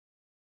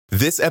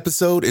This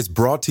episode is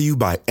brought to you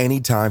by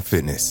Anytime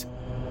Fitness.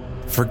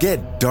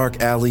 Forget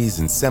dark alleys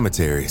and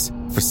cemeteries.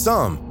 For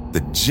some,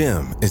 the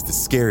gym is the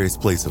scariest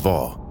place of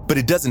all, but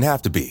it doesn't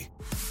have to be.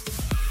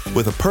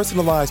 With a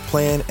personalized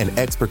plan and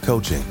expert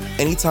coaching,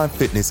 Anytime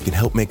Fitness can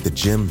help make the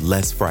gym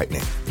less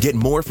frightening. Get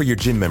more for your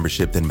gym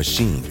membership than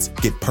machines.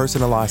 Get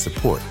personalized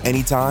support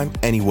anytime,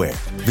 anywhere.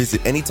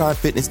 Visit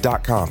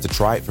AnytimeFitness.com to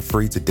try it for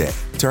free today.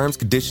 Terms,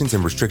 conditions,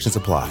 and restrictions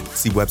apply.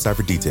 See website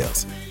for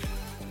details.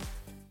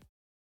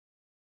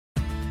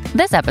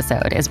 This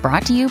episode is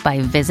brought to you by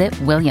Visit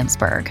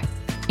Williamsburg.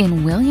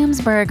 In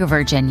Williamsburg,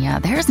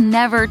 Virginia, there's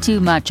never too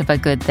much of a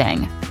good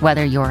thing.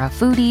 Whether you're a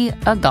foodie,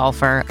 a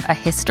golfer, a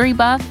history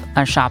buff,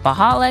 a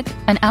shopaholic,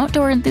 an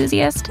outdoor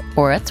enthusiast,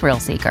 or a thrill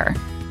seeker,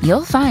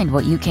 you'll find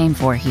what you came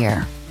for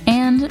here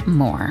and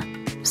more.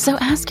 So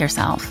ask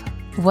yourself,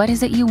 what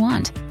is it you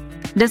want?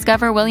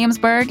 Discover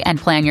Williamsburg and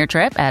plan your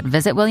trip at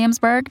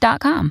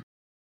visitwilliamsburg.com.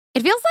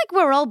 It feels like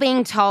we're all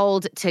being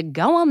told to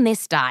go on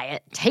this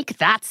diet, take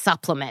that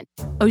supplement.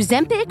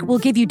 Ozempic will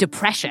give you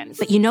depression,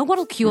 but you know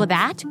what'll cure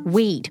that?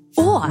 Weed.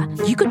 Or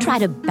you could try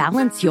to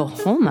balance your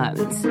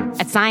hormones.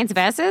 At Science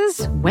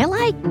Versus, we're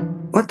like,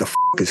 what the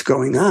is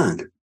going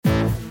on?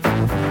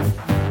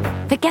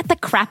 Forget the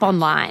crap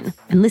online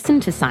and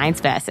listen to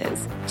Science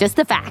Versus. Just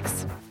the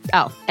facts.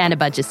 Oh, and a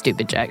bunch of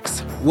stupid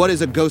jokes. What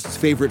is a ghost's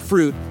favorite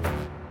fruit?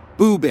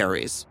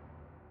 Blueberries.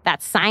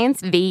 That's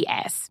Science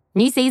VS.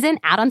 New season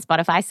out on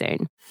Spotify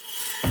soon.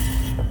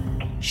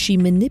 She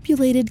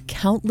manipulated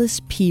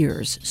countless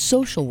peers,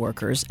 social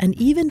workers, and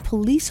even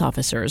police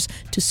officers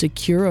to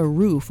secure a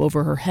roof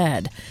over her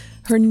head.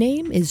 Her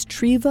name is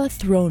Treva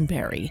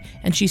Throneberry,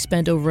 and she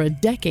spent over a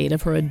decade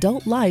of her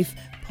adult life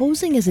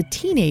posing as a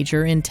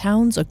teenager in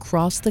towns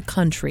across the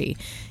country.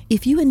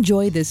 If you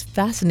enjoy this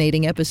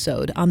fascinating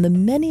episode on the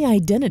many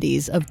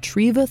identities of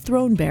Treva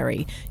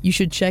Throneberry, you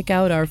should check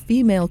out our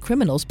Female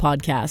Criminals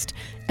podcast.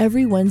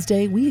 Every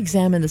Wednesday, we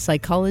examine the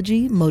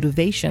psychology,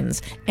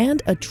 motivations,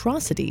 and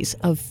atrocities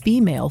of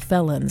female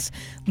felons.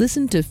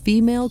 Listen to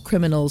Female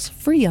Criminals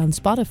free on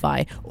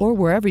Spotify or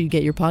wherever you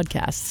get your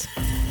podcasts.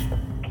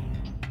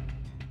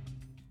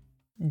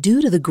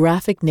 Due to the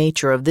graphic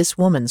nature of this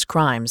woman's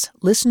crimes,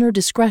 listener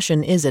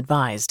discretion is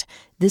advised.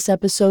 This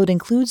episode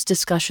includes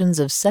discussions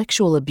of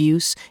sexual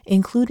abuse,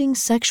 including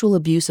sexual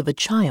abuse of a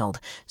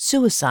child,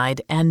 suicide,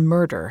 and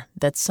murder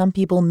that some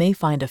people may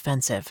find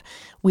offensive.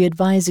 We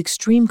advise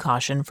extreme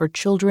caution for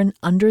children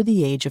under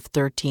the age of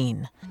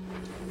 13.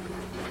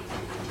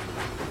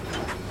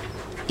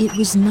 It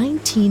was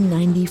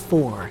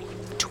 1994.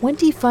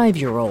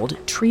 25-year-old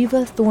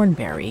Treva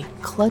Throneberry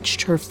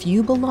clutched her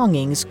few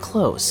belongings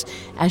close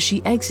as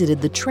she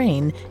exited the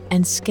train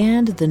and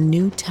scanned the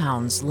new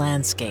town's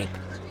landscape.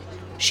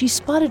 She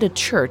spotted a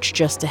church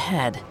just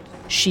ahead.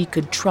 She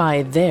could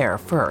try there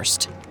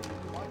first.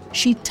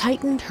 She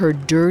tightened her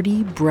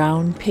dirty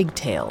brown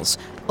pigtails,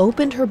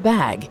 opened her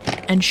bag,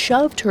 and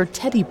shoved her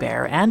teddy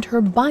bear and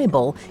her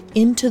Bible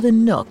into the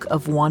nook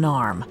of one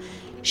arm.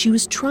 She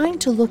was trying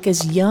to look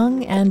as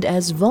young and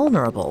as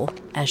vulnerable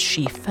as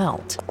she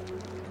felt.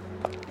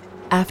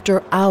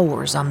 After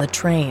hours on the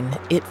train,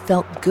 it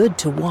felt good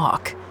to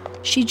walk.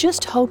 She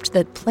just hoped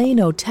that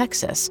Plano,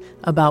 Texas,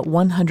 about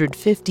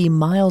 150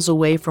 miles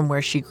away from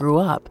where she grew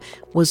up,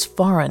 was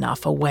far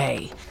enough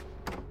away.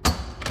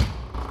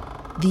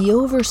 The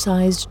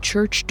oversized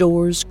church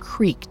doors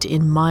creaked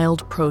in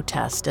mild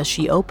protest as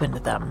she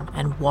opened them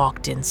and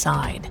walked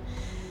inside.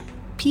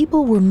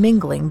 People were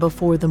mingling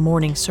before the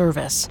morning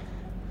service.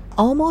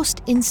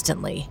 Almost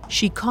instantly,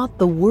 she caught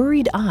the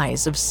worried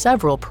eyes of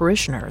several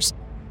parishioners.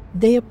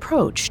 They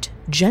approached,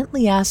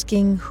 gently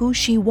asking who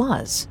she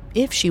was,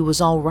 if she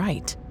was all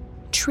right.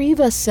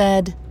 Treva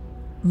said,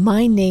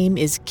 "My name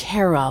is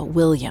Kara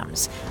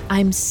Williams.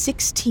 I'm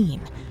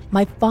 16.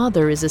 My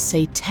father is a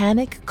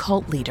satanic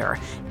cult leader,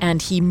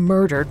 and he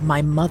murdered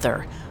my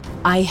mother.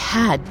 I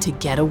had to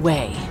get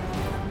away."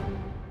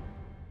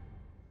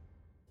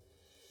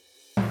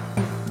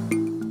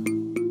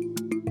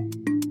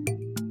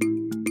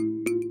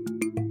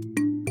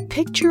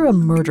 Picture a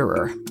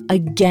murderer, a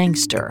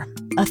gangster,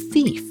 a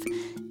thief.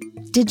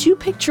 Did you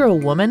picture a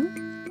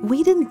woman?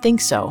 We didn't think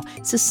so.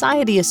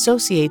 Society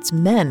associates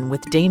men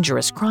with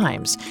dangerous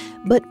crimes.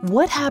 But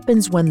what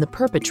happens when the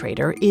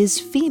perpetrator is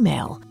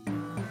female?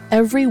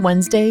 Every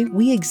Wednesday,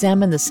 we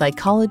examine the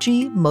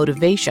psychology,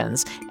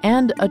 motivations,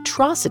 and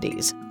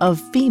atrocities of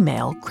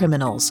female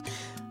criminals.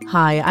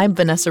 Hi, I'm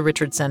Vanessa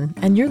Richardson,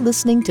 and you're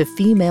listening to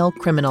Female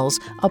Criminals,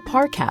 a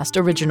Parcast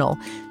original.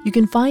 You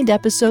can find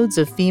episodes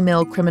of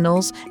Female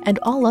Criminals and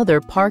all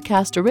other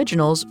Parcast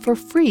originals for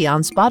free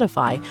on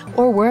Spotify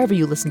or wherever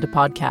you listen to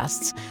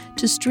podcasts.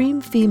 To stream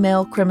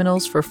Female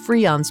Criminals for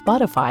free on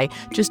Spotify,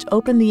 just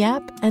open the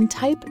app and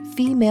type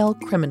Female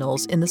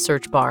Criminals in the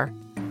search bar.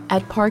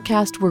 At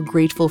Parcast, we're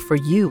grateful for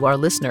you, our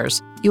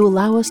listeners. You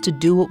allow us to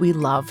do what we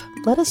love.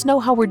 Let us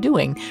know how we're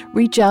doing.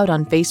 Reach out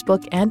on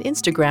Facebook and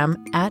Instagram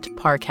at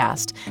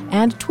Parcast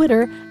and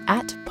Twitter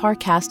at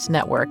Parcast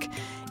Network.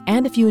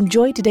 And if you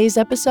enjoyed today's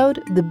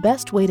episode, the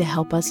best way to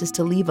help us is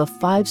to leave a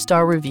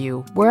 5-star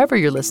review wherever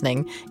you're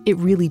listening. It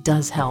really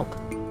does help.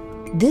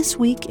 This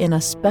week, in a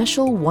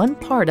special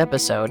one-part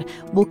episode,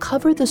 we'll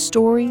cover the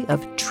story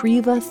of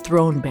Treva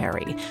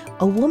Throneberry,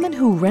 a woman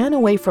who ran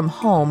away from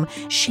home.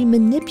 She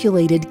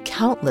manipulated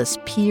countless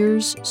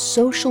peers,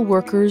 social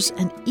workers,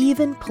 and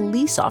even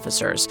police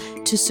officers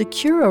to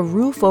secure a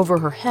roof over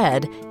her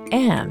head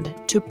and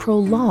to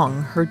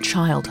prolong her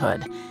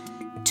childhood.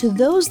 To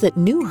those that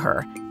knew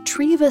her,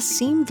 Treva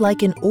seemed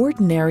like an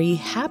ordinary,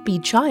 happy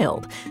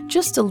child,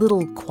 just a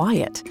little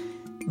quiet.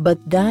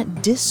 But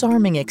that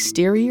disarming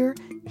exterior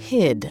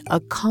hid a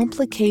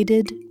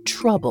complicated,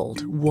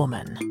 troubled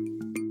woman.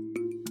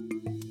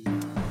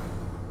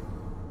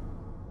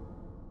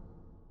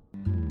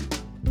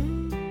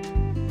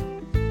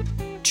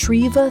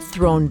 Treva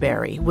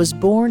Throneberry was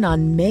born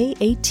on May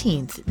 18,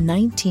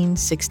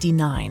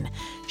 1969.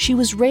 She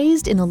was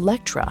raised in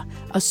Electra,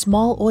 a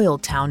small oil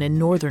town in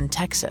northern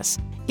Texas.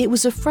 It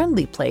was a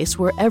friendly place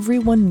where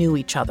everyone knew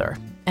each other,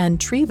 and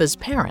Treva's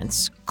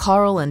parents,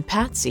 Carl and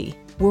Patsy,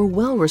 were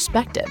well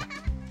respected.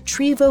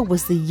 Treva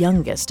was the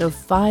youngest of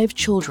 5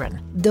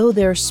 children. Though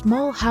their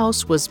small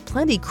house was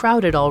plenty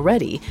crowded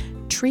already,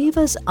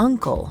 Treva's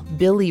uncle,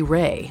 Billy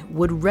Ray,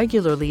 would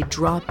regularly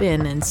drop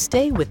in and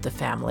stay with the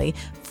family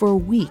for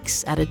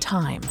weeks at a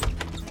time.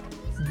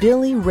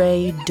 Billy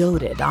Ray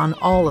doted on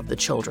all of the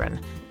children,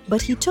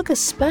 but he took a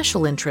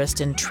special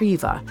interest in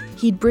Treva.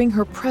 He'd bring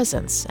her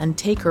presents and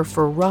take her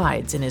for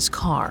rides in his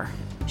car.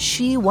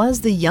 She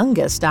was the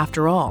youngest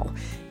after all.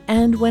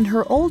 And when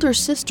her older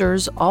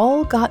sisters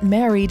all got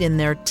married in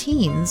their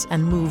teens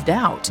and moved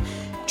out,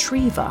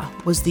 Treva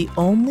was the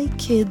only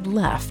kid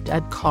left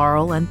at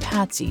Carl and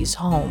Patsy's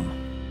home.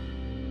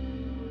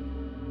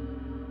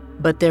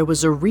 But there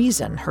was a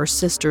reason her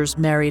sisters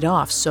married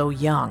off so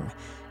young.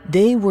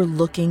 They were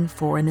looking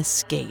for an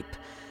escape.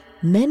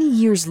 Many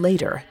years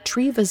later,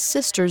 Treva's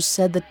sisters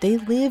said that they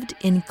lived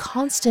in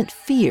constant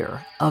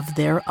fear of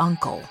their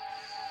uncle.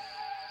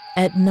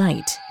 At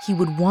night, he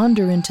would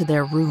wander into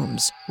their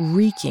rooms,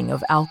 reeking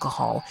of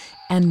alcohol,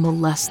 and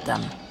molest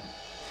them.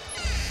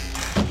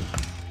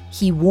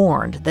 He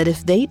warned that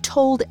if they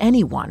told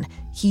anyone,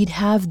 he'd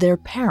have their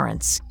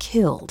parents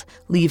killed,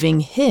 leaving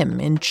him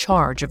in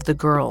charge of the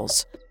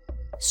girls.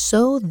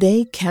 So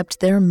they kept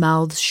their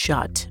mouths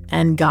shut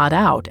and got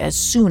out as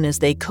soon as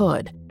they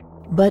could.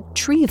 But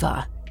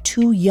Treva,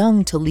 too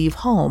young to leave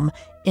home,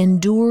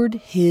 endured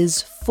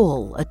his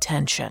full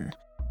attention.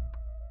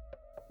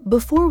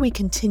 Before we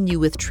continue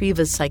with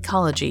Treva's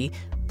psychology,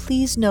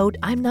 please note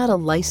I'm not a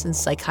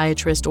licensed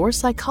psychiatrist or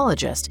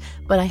psychologist,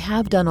 but I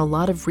have done a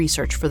lot of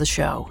research for the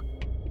show.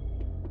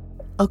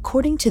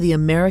 According to the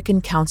American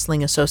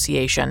Counseling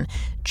Association,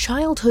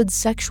 childhood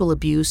sexual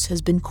abuse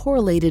has been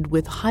correlated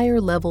with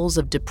higher levels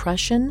of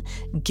depression,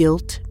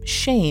 guilt,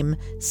 shame,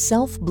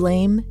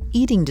 self-blame,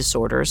 eating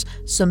disorders,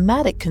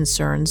 somatic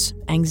concerns,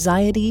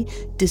 anxiety,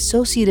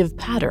 dissociative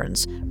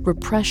patterns,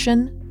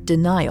 repression,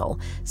 denial,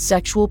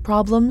 sexual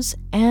problems,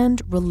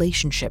 and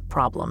relationship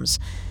problems.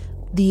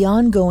 The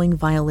ongoing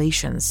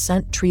violations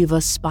sent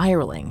Treva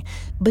spiraling,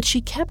 but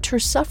she kept her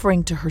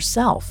suffering to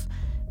herself.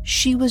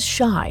 She was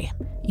shy,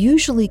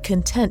 usually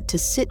content to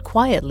sit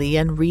quietly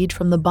and read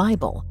from the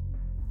Bible.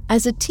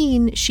 As a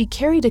teen, she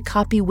carried a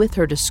copy with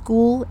her to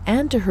school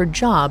and to her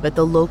job at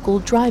the local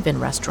drive-in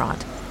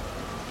restaurant.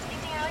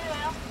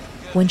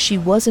 When she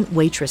wasn't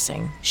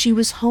waitressing, she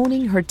was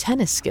honing her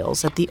tennis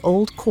skills at the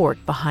old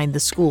court behind the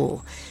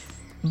school.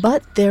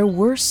 But there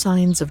were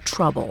signs of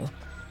trouble.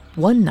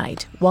 One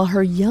night, while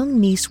her young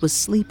niece was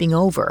sleeping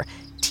over,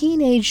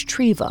 teenage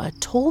Treva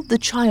told the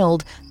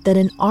child that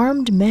an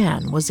armed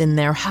man was in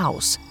their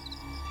house.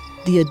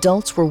 The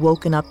adults were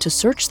woken up to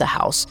search the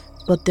house,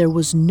 but there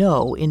was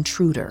no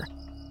intruder.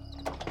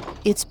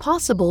 It's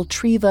possible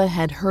Treva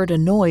had heard a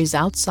noise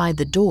outside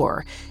the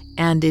door,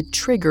 and it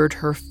triggered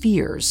her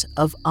fears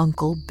of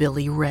Uncle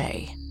Billy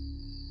Ray.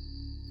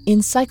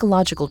 In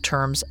psychological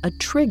terms, a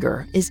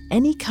trigger is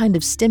any kind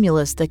of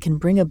stimulus that can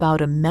bring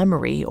about a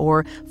memory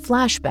or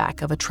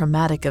flashback of a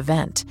traumatic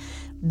event.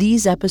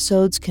 These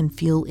episodes can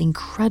feel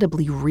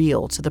incredibly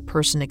real to the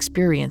person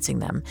experiencing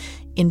them.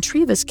 In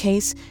Treva's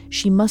case,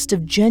 she must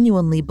have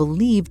genuinely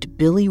believed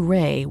Billy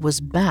Ray was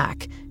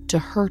back to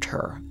hurt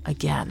her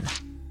again.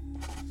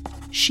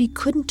 She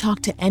couldn't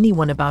talk to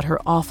anyone about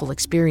her awful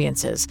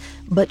experiences,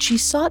 but she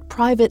sought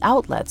private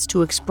outlets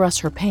to express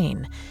her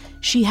pain.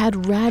 She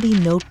had ratty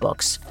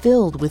notebooks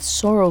filled with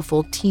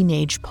sorrowful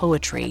teenage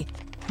poetry,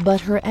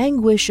 but her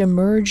anguish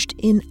emerged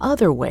in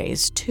other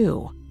ways,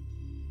 too.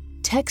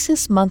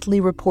 Texas Monthly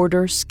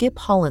reporter Skip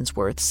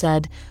Hollinsworth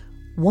said,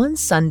 "One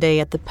Sunday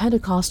at the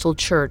Pentecostal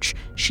church,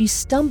 she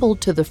stumbled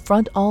to the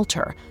front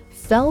altar,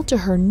 fell to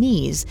her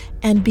knees,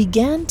 and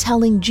began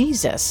telling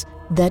Jesus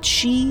that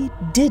she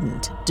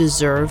didn't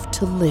deserve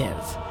to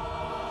live."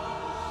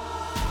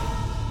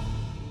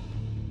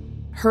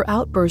 Her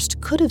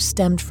outburst could have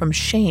stemmed from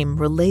shame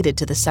related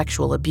to the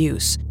sexual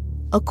abuse.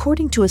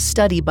 According to a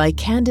study by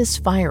Candace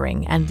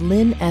Firing and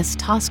Lynn S.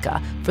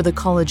 Tosca for the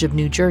College of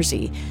New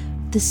Jersey,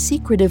 The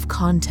secretive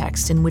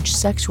context in which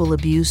sexual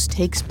abuse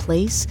takes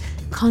place,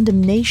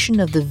 condemnation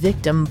of the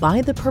victim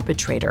by the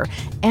perpetrator,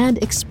 and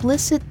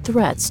explicit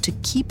threats to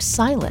keep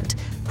silent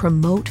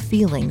promote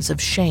feelings of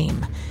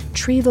shame.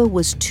 Treva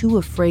was too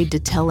afraid to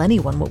tell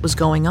anyone what was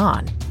going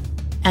on,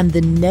 and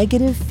the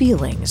negative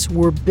feelings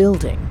were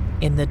building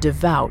in the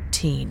devout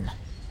teen.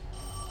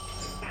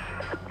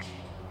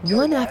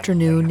 One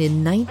afternoon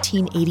in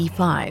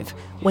 1985,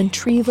 when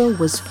Treva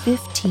was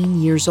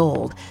 15 years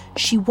old,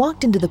 she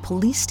walked into the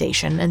police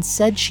station and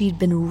said she'd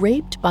been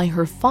raped by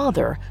her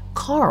father,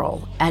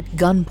 Carl, at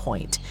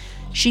gunpoint.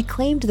 She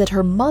claimed that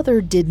her mother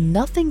did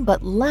nothing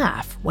but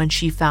laugh when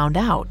she found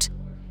out.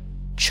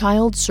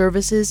 Child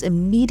Services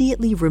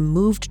immediately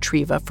removed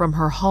Treva from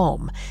her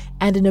home,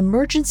 and an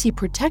emergency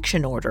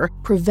protection order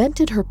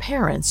prevented her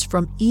parents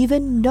from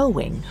even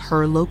knowing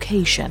her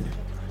location.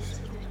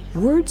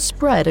 Word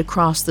spread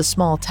across the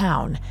small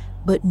town,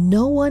 but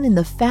no one in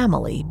the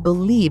family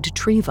believed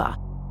Treva.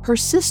 Her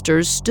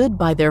sisters stood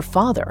by their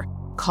father.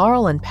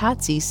 Carl and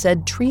Patsy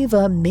said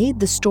Treva made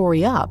the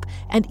story up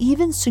and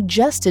even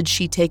suggested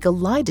she take a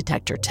lie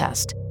detector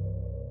test.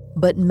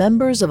 But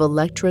members of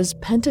Electra's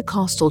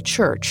Pentecostal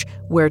church,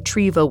 where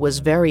Treva was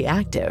very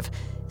active,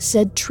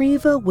 said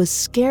Treva was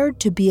scared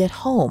to be at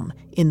home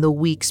in the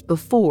weeks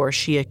before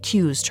she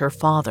accused her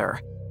father.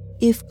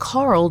 If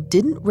Carl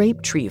didn't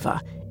rape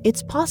Treva,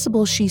 it's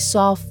possible she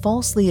saw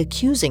falsely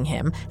accusing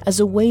him as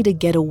a way to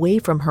get away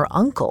from her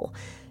uncle.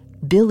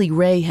 Billy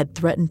Ray had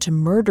threatened to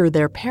murder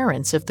their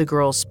parents if the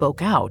girls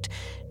spoke out.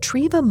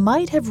 Treva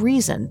might have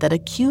reasoned that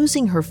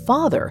accusing her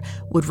father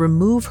would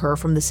remove her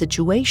from the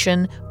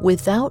situation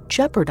without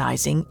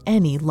jeopardizing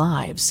any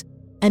lives.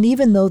 And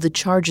even though the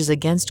charges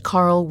against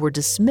Carl were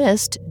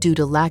dismissed due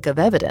to lack of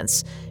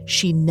evidence,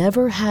 she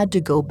never had to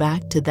go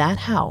back to that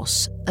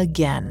house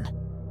again.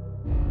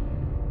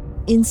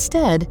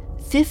 Instead,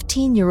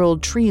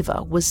 15-year-old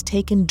Treva was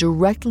taken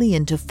directly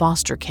into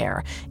foster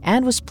care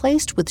and was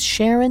placed with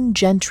Sharon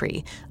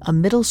Gentry, a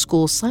middle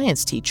school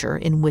science teacher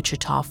in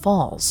Wichita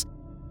Falls.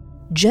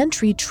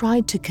 Gentry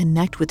tried to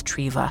connect with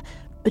Treva,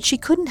 but she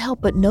couldn't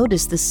help but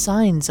notice the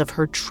signs of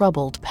her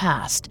troubled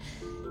past.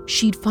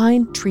 She'd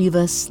find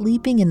Treva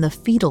sleeping in the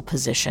fetal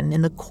position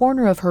in the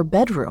corner of her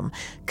bedroom,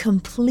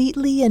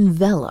 completely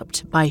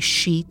enveloped by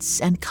sheets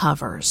and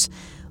covers.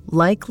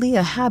 Likely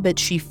a habit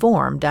she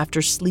formed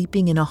after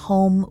sleeping in a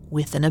home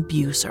with an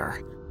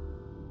abuser.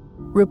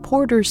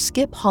 Reporter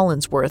Skip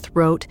Hollinsworth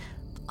wrote,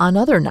 "On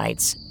other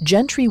nights,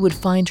 Gentry would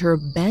find her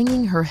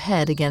banging her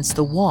head against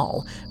the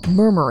wall,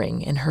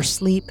 murmuring in her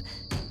sleep,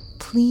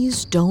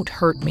 'Please don't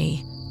hurt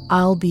me.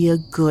 I'll be a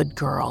good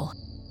girl.'"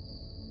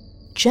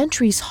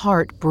 Gentry's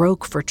heart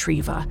broke for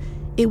Treva.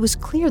 It was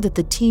clear that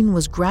the teen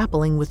was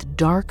grappling with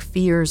dark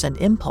fears and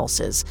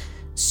impulses.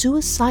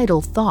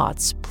 Suicidal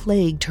thoughts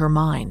plagued her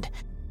mind.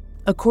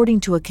 According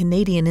to a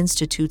Canadian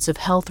Institutes of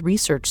Health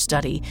research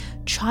study,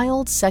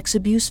 child sex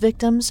abuse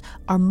victims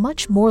are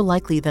much more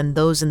likely than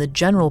those in the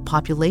general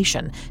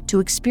population to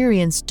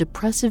experience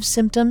depressive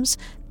symptoms,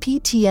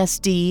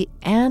 PTSD,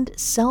 and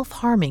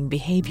self-harming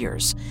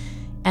behaviors.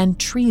 And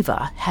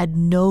Treva had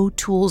no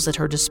tools at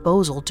her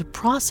disposal to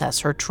process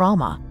her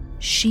trauma.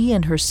 She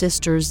and her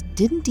sisters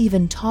didn't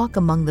even talk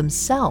among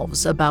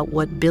themselves about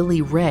what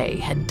Billy Ray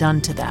had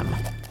done to them.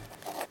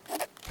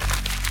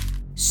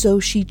 So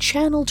she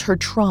channeled her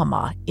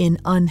trauma in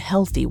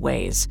unhealthy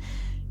ways.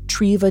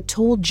 Treva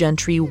told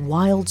Gentry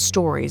wild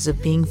stories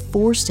of being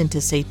forced into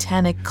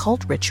satanic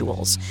cult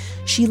rituals.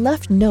 She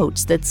left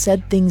notes that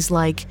said things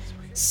like,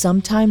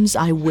 "Sometimes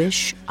I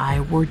wish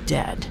I were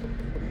dead."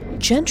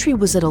 Gentry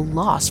was at a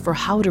loss for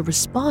how to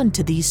respond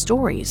to these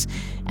stories,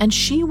 and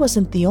she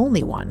wasn't the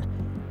only one.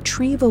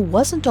 Treva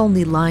wasn't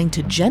only lying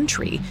to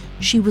Gentry,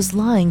 she was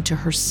lying to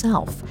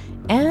herself,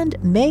 and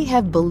may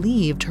have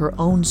believed her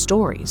own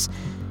stories.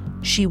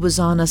 She was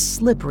on a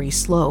slippery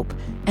slope,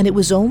 and it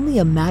was only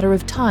a matter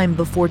of time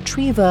before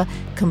Treva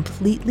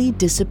completely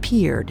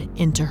disappeared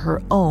into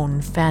her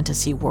own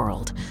fantasy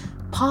world,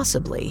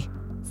 possibly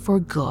for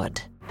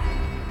good.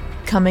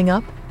 Coming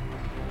up,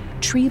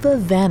 Treva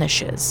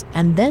vanishes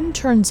and then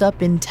turns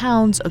up in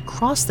towns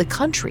across the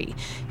country,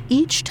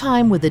 each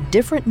time with a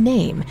different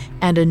name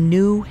and a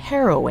new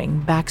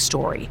harrowing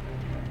backstory.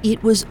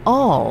 It was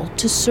all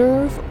to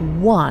serve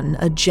one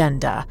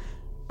agenda: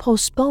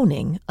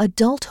 postponing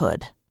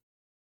adulthood.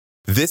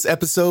 This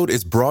episode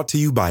is brought to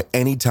you by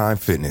Anytime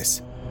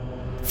Fitness.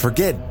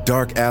 Forget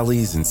dark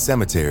alleys and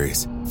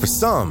cemeteries. For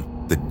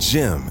some, the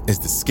gym is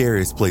the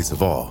scariest place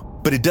of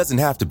all, but it doesn't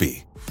have to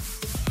be.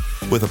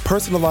 With a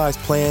personalized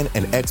plan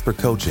and expert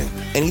coaching,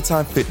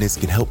 Anytime Fitness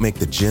can help make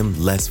the gym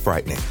less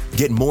frightening.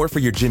 Get more for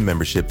your gym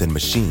membership than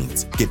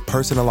machines. Get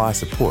personalized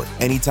support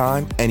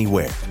anytime,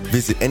 anywhere.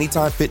 Visit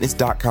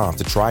AnytimeFitness.com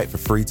to try it for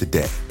free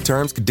today.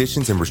 Terms,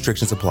 conditions, and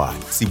restrictions apply.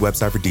 See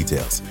website for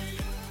details.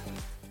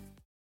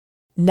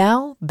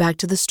 Now, back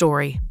to the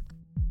story.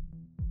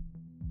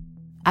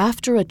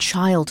 After a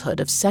childhood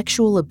of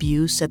sexual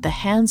abuse at the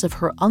hands of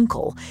her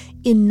uncle,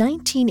 in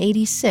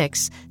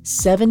 1986,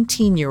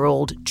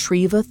 17-year-old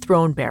Treva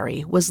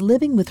Throneberry was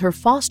living with her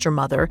foster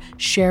mother,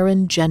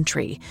 Sharon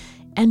Gentry.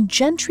 And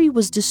Gentry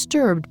was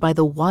disturbed by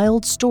the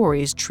wild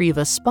stories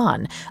Treva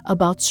spun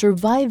about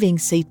surviving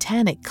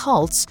satanic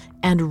cults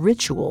and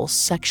ritual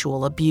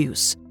sexual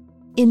abuse.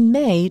 In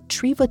May,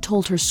 Treva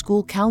told her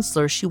school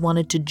counselor she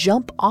wanted to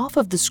jump off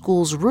of the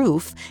school's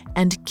roof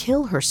and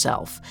kill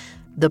herself.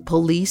 The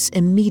police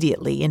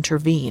immediately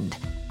intervened.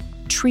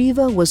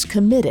 Treva was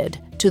committed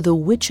to the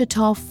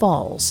Wichita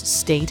Falls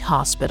State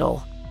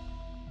Hospital.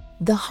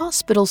 The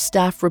hospital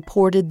staff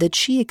reported that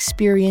she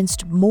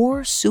experienced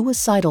more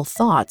suicidal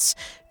thoughts,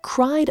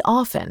 cried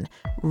often,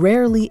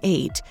 rarely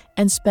ate,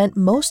 and spent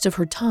most of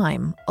her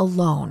time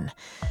alone.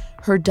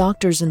 Her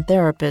doctors and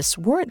therapists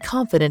weren't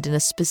confident in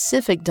a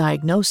specific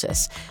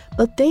diagnosis,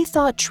 but they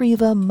thought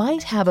Treva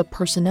might have a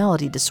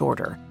personality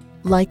disorder,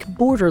 like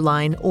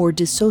borderline or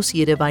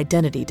dissociative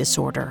identity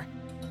disorder.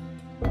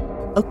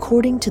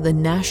 According to the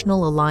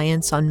National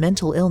Alliance on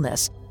Mental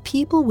Illness,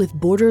 people with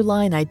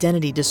borderline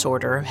identity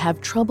disorder have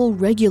trouble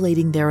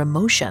regulating their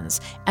emotions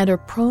and are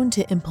prone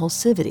to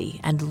impulsivity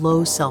and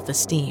low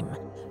self-esteem.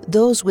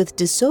 Those with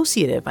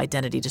dissociative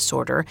identity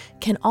disorder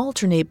can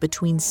alternate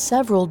between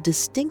several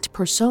distinct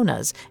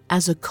personas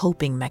as a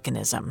coping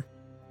mechanism.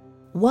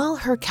 While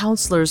her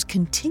counselors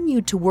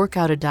continued to work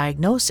out a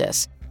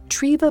diagnosis,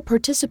 Treva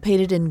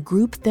participated in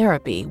group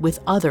therapy with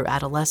other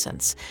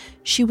adolescents.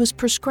 She was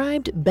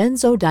prescribed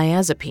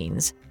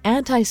benzodiazepines,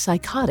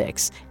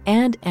 antipsychotics,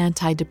 and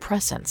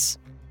antidepressants.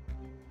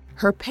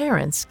 Her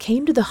parents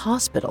came to the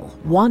hospital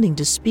wanting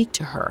to speak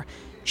to her.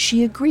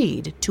 She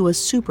agreed to a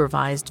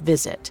supervised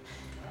visit.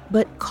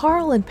 But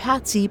Carl and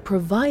Patsy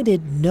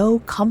provided no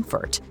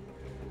comfort.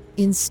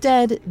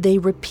 Instead, they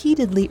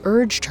repeatedly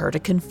urged her to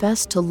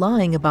confess to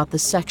lying about the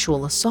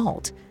sexual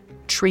assault.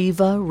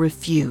 Treva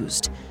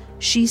refused.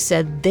 She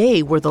said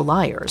they were the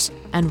liars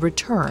and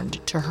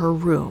returned to her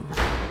room.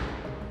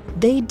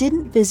 They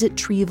didn't visit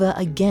Treva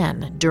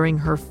again during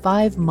her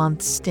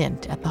 5-month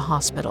stint at the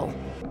hospital.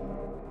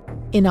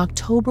 In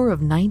October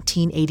of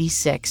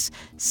 1986,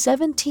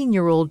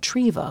 17-year-old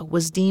Treva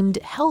was deemed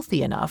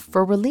healthy enough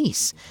for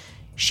release.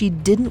 She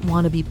didn't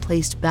want to be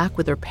placed back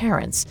with her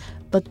parents,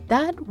 but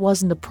that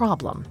wasn't a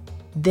problem.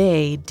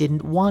 They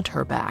didn't want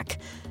her back,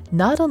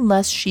 not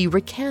unless she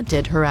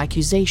recanted her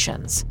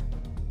accusations.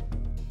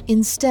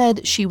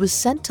 Instead, she was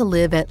sent to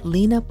live at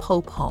Lena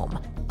Pope Home,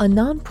 a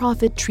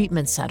nonprofit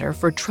treatment center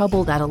for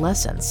troubled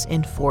adolescents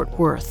in Fort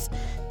Worth.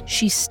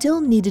 She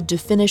still needed to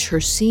finish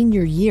her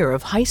senior year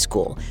of high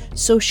school,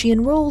 so she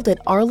enrolled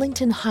at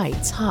Arlington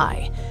Heights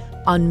High.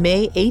 On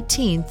May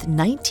 18,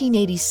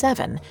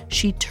 1987,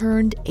 she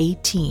turned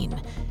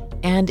 18,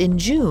 and in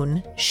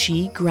June,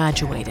 she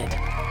graduated.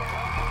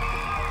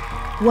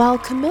 While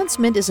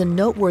commencement is a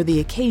noteworthy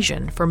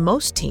occasion for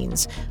most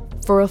teens,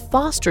 for a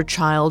foster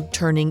child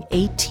turning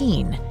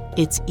 18,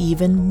 it's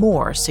even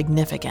more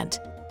significant.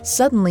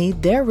 Suddenly,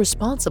 they're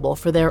responsible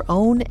for their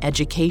own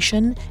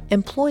education,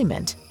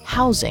 employment,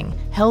 housing,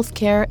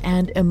 healthcare,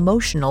 and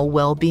emotional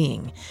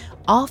well-being,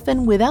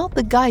 often without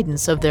the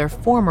guidance of their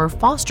former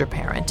foster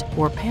parent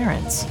or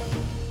parents.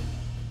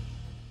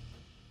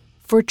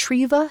 For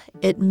Treva,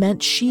 it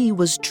meant she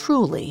was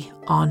truly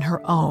on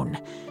her own.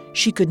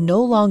 She could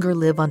no longer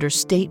live under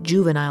state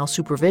juvenile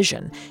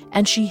supervision,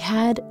 and she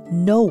had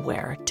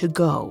nowhere to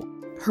go.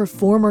 Her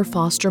former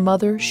foster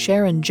mother,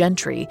 Sharon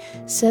Gentry,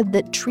 said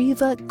that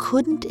Treva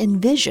couldn't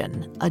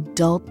envision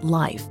adult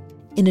life.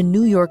 In a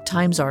New York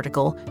Times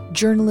article,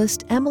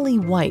 journalist Emily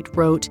White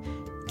wrote,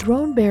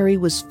 "Throneberry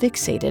was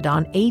fixated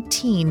on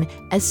 18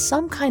 as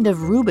some kind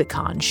of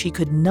Rubicon she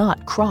could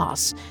not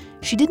cross.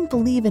 She didn't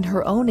believe in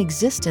her own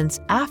existence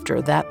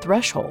after that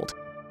threshold."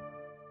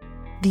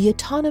 The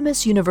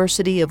Autonomous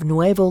University of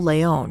Nuevo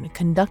León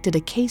conducted a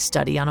case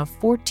study on a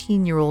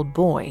 14-year-old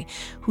boy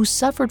who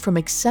suffered from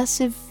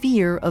excessive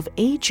fear of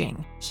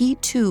aging. He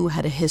too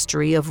had a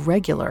history of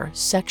regular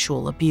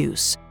sexual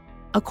abuse.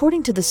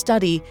 According to the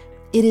study,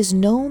 it is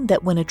known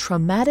that when a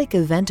traumatic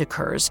event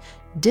occurs,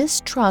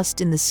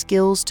 distrust in the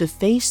skills to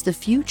face the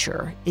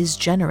future is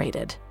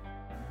generated.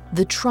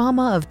 The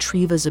trauma of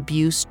Treva's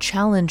abuse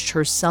challenged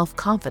her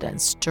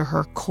self-confidence to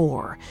her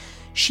core.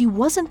 She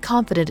wasn't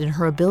confident in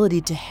her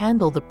ability to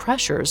handle the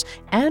pressures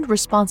and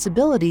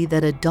responsibility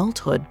that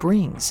adulthood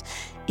brings.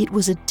 It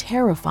was a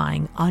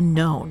terrifying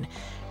unknown.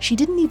 She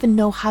didn't even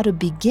know how to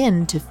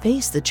begin to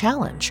face the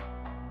challenge.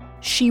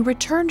 She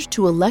returned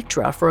to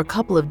Electra for a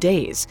couple of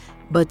days,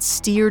 but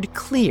steered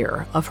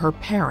clear of her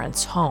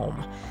parents'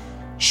 home.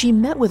 She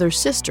met with her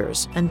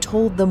sisters and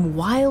told them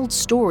wild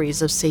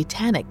stories of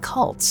satanic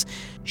cults.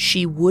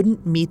 She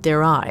wouldn't meet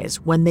their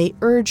eyes when they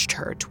urged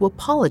her to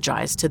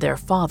apologize to their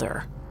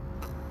father.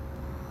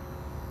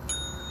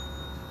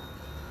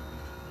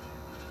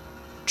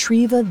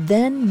 Treva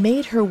then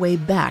made her way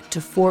back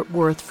to Fort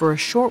Worth for a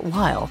short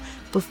while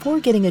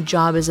before getting a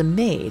job as a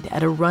maid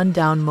at a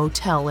rundown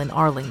motel in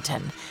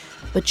Arlington.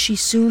 But she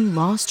soon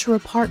lost her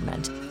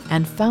apartment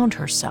and found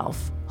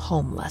herself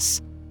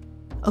homeless.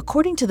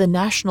 According to the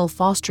National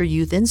Foster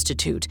Youth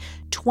Institute,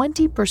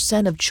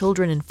 20% of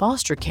children in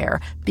foster care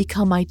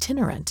become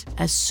itinerant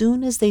as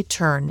soon as they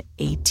turn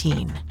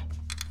 18.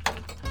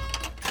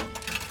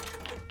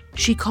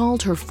 She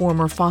called her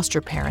former foster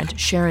parent,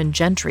 Sharon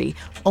Gentry,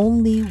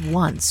 only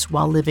once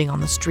while living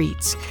on the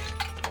streets.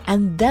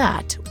 And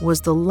that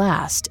was the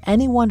last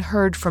anyone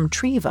heard from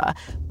Treva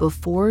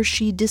before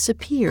she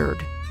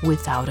disappeared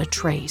without a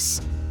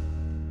trace.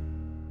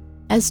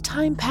 As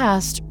time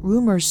passed,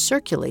 rumors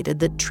circulated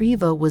that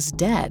Treva was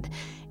dead,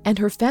 and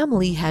her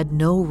family had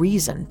no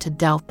reason to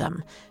doubt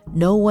them.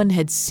 No one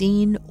had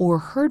seen or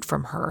heard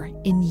from her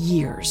in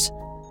years.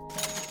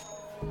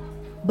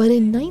 But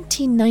in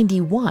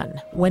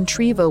 1991, when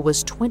Treva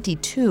was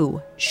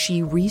 22,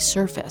 she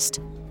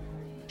resurfaced.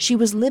 She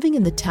was living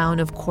in the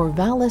town of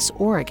Corvallis,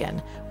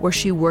 Oregon, where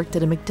she worked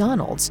at a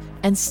McDonald's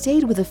and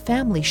stayed with a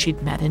family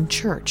she'd met in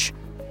church.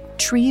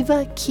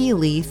 Treva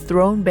Keeley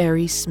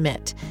Throneberry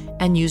Smith,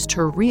 and used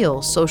her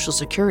real Social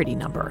Security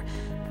number.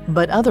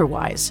 But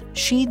otherwise,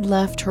 she'd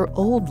left her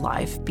old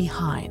life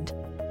behind.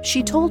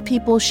 She told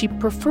people she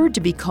preferred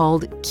to be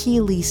called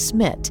Keeley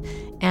Smith,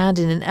 and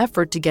in an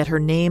effort to get her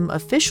name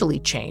officially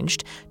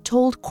changed,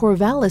 told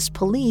Corvallis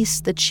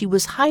police that she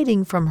was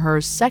hiding from her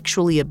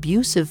sexually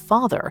abusive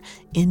father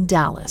in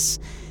Dallas.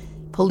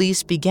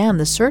 Police began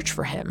the search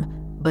for him,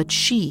 but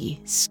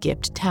she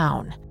skipped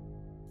town.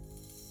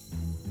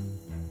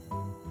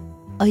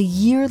 A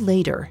year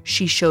later,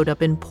 she showed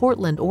up in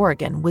Portland,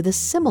 Oregon with a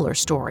similar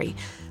story,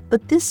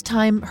 but this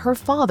time her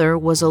father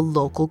was a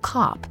local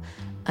cop.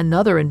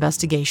 Another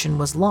investigation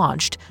was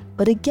launched,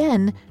 but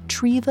again,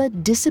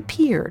 Treva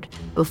disappeared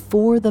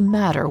before the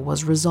matter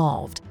was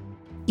resolved.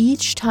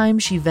 Each time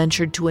she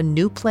ventured to a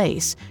new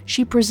place,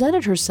 she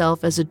presented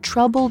herself as a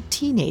troubled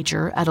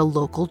teenager at a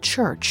local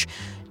church,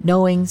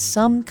 knowing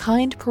some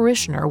kind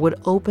parishioner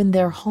would open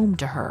their home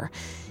to her.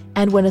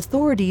 And when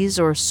authorities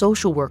or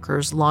social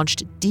workers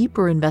launched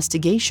deeper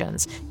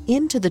investigations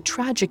into the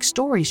tragic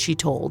stories she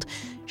told,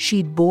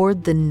 she'd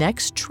board the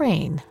next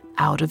train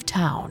out of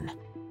town.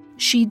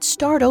 She'd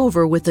start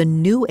over with a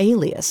new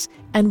alias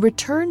and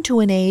return to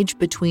an age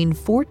between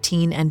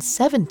 14 and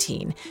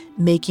 17,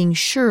 making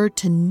sure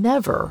to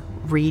never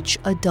reach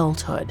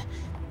adulthood.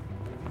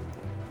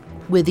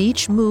 With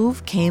each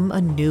move came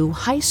a new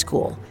high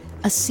school,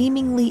 a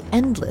seemingly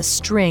endless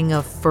string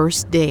of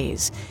first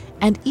days,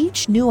 and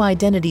each new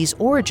identity's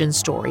origin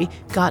story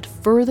got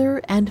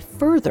further and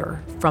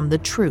further from the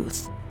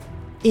truth.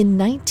 In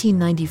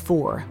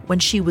 1994, when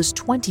she was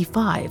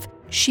 25,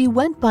 she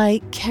went by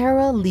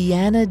Cara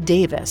Leanna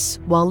Davis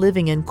while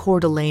living in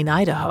Coeur d'Alene,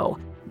 Idaho.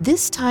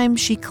 This time,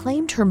 she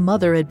claimed her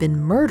mother had been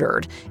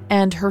murdered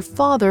and her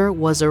father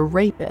was a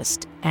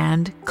rapist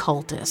and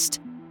cultist.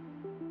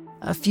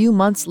 A few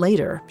months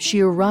later,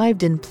 she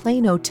arrived in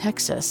Plano,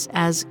 Texas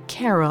as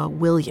Cara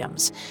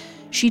Williams.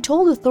 She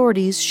told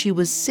authorities she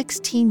was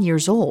 16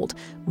 years old,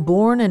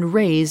 born and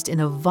raised in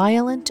a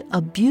violent,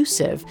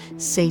 abusive,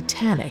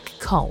 satanic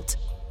cult.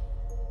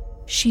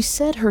 She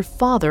said her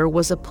father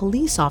was a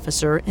police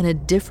officer in a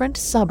different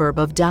suburb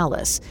of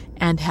Dallas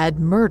and had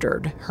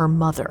murdered her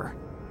mother.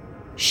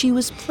 She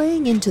was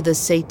playing into the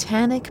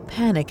satanic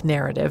panic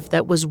narrative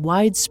that was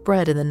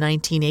widespread in the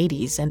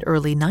 1980s and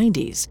early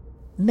 90s.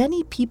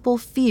 Many people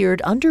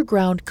feared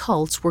underground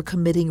cults were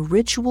committing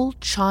ritual,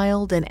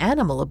 child, and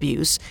animal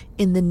abuse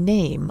in the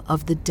name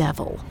of the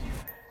devil.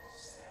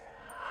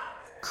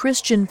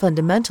 Christian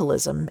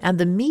fundamentalism and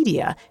the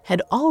media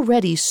had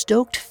already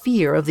stoked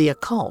fear of the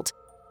occult,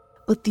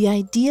 but the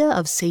idea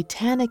of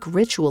satanic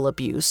ritual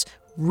abuse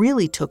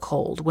really took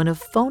hold when a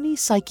phony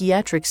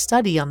psychiatric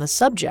study on the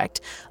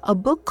subject, a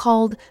book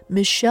called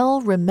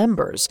Michelle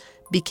Remembers,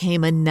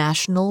 became a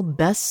national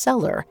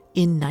bestseller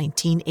in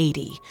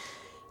 1980.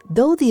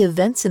 Though the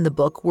events in the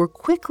book were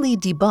quickly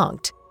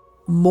debunked,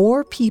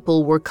 more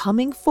people were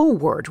coming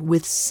forward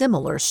with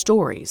similar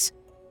stories.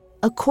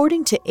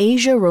 According to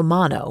Asia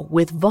Romano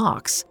with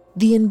Vox,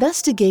 the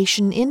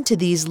investigation into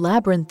these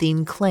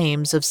labyrinthine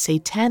claims of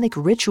satanic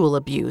ritual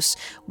abuse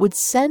would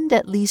send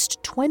at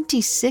least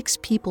 26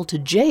 people to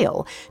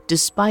jail,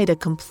 despite a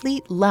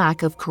complete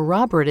lack of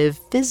corroborative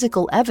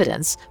physical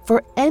evidence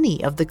for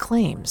any of the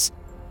claims.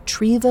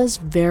 Treva's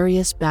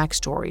various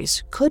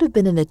backstories could have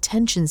been an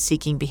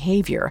attention-seeking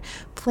behavior,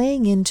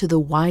 playing into the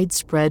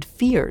widespread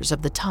fears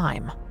of the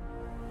time.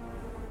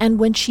 And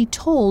when she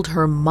told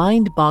her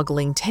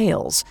mind-boggling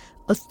tales,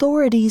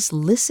 authorities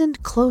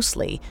listened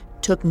closely,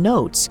 took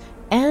notes,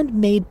 and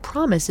made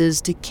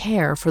promises to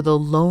care for the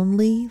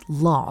lonely,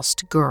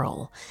 lost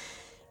girl.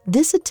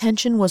 This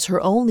attention was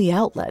her only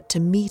outlet to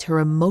meet her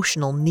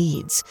emotional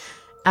needs.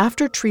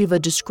 After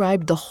Treva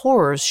described the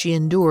horrors she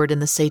endured in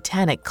the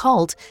satanic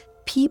cult,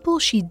 people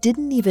she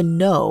didn't even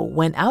know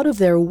went out of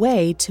their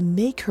way to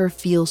make her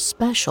feel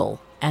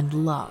special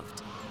and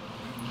loved.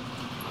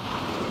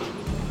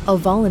 A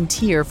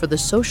volunteer for the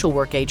social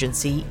work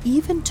agency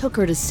even took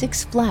her to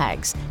Six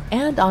Flags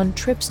and on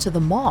trips to the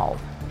mall.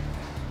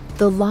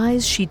 The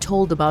lies she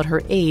told about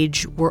her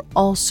age were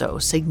also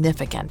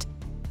significant.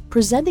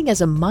 Presenting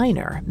as a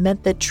minor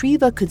meant that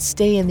Treva could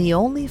stay in the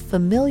only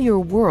familiar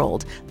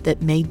world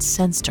that made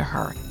sense to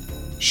her.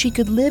 She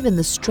could live in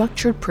the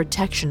structured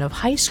protection of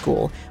high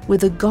school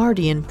with a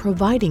guardian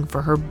providing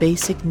for her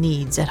basic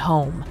needs at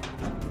home.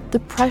 The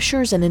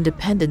pressures and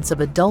independence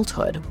of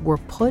adulthood were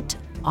put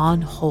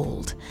on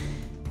hold.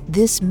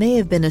 This may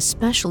have been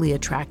especially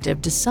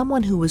attractive to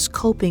someone who was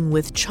coping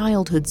with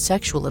childhood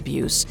sexual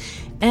abuse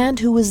and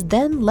who was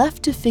then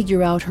left to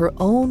figure out her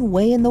own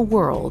way in the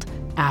world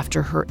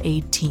after her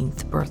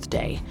 18th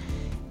birthday.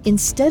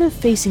 Instead of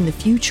facing the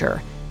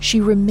future, she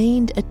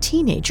remained a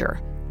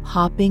teenager,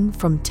 hopping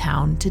from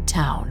town to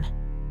town.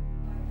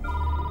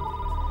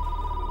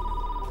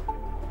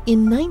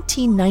 In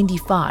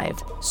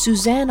 1995,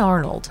 Suzanne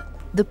Arnold,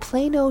 the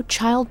Plano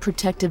Child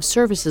Protective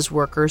Services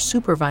worker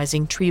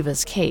supervising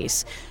Treva's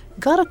case,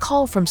 got a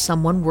call from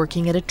someone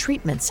working at a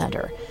treatment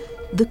center.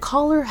 The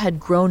caller had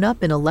grown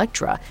up in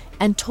Electra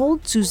and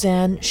told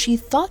Suzanne she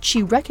thought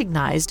she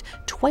recognized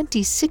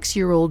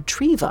 26-year-old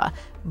Treva,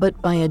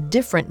 but by a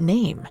different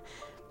name.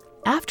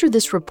 After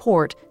this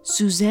report,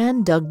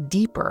 Suzanne dug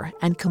deeper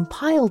and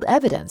compiled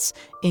evidence,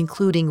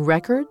 including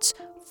records,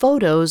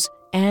 photos,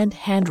 and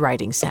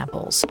handwriting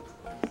samples.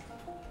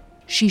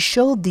 She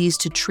showed these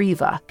to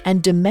Treva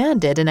and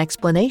demanded an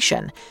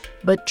explanation,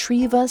 but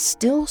Treva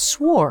still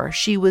swore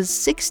she was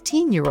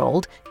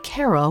 16-year-old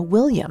Kara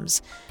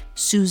Williams.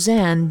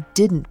 Suzanne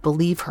didn't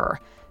believe her.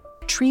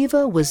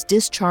 Treva was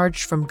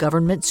discharged from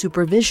government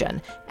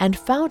supervision and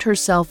found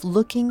herself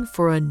looking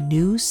for a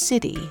new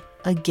city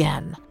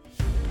again.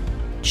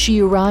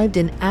 She arrived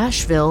in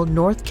Asheville,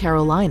 North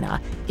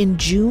Carolina in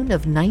June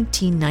of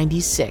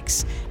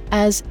 1996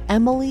 as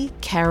Emily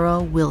Kara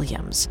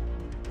Williams.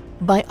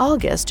 By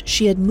August,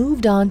 she had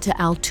moved on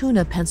to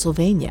Altoona,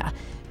 Pennsylvania.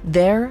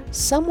 There,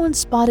 someone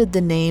spotted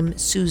the name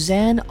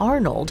Suzanne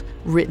Arnold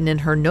written in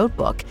her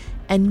notebook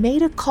and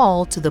made a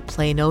call to the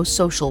Plano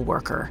social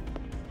worker.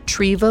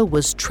 Treva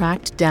was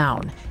tracked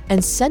down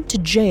and sent to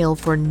jail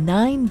for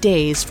 9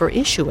 days for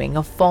issuing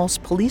a false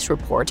police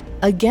report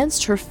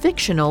against her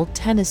fictional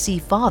Tennessee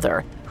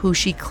father, who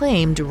she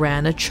claimed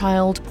ran a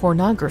child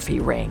pornography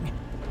ring.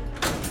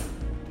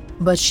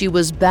 But she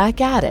was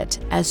back at it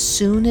as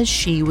soon as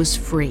she was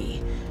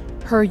free.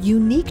 Her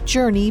unique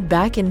journey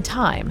back in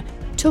time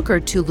took her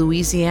to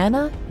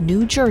Louisiana,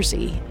 New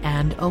Jersey,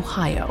 and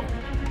Ohio.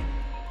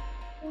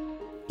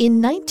 In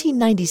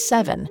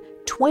 1997,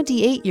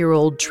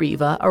 28-year-old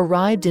Treva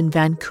arrived in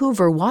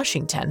Vancouver,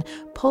 Washington,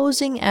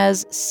 posing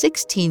as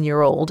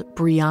 16-year-old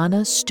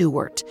Brianna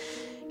Stewart.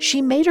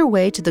 She made her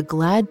way to the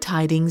Glad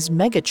Tidings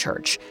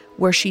megachurch,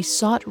 where she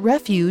sought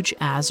refuge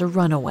as a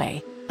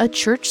runaway. A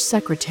church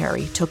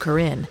secretary took her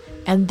in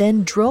and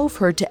then drove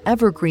her to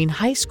Evergreen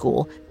High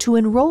School to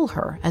enroll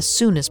her as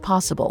soon as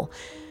possible.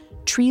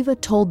 Treva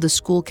told the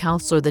school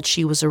counselor that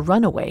she was a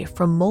runaway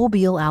from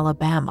Mobile,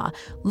 Alabama,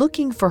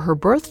 looking for her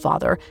birth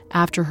father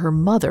after her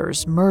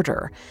mother's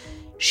murder.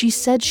 She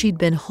said she'd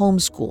been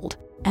homeschooled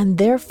and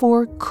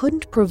therefore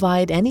couldn't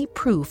provide any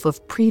proof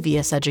of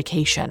previous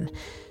education.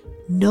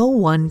 No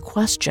one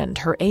questioned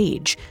her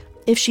age.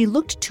 If she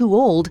looked too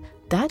old,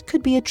 that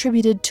could be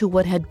attributed to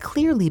what had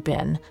clearly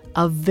been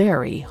a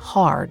very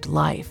hard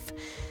life.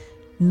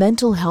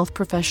 Mental health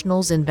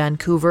professionals in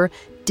Vancouver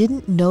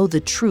didn't know the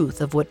truth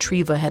of what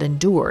Treva had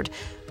endured,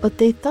 but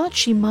they thought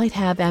she might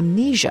have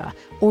amnesia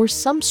or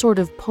some sort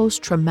of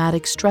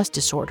post-traumatic stress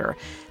disorder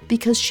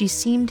because she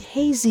seemed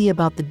hazy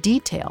about the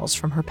details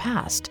from her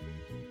past.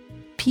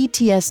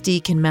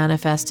 PTSD can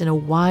manifest in a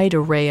wide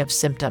array of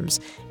symptoms,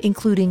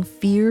 including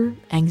fear,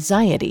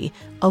 anxiety,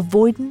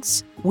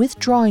 avoidance,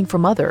 withdrawing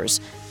from others,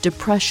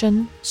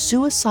 depression,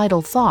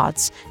 suicidal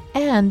thoughts,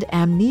 and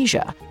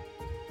amnesia.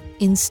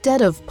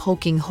 Instead of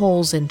poking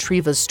holes in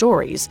Treva's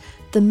stories,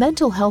 the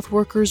mental health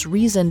workers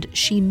reasoned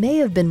she may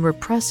have been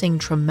repressing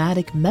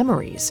traumatic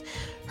memories.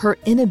 Her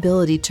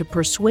inability to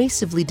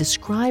persuasively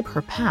describe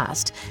her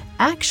past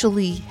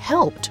actually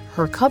helped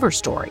her cover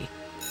story.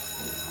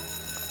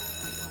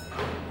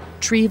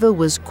 Treva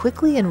was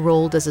quickly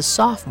enrolled as a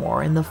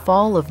sophomore in the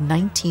fall of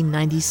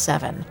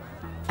 1997.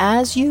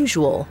 As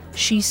usual,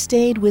 she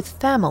stayed with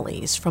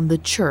families from the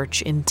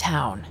church in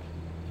town.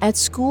 At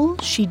school,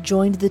 she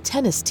joined the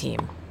tennis team,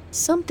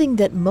 something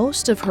that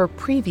most of her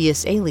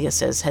previous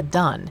aliases had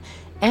done,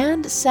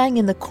 and sang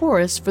in the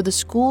chorus for the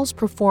school's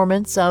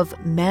performance of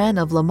Man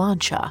of La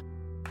Mancha.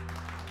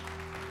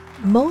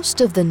 Most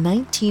of the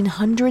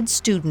 1,900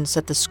 students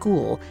at the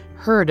school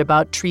heard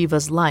about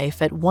Treva's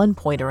life at one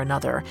point or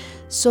another,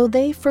 so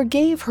they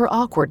forgave her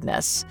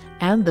awkwardness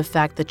and the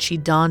fact that she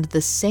donned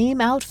the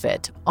same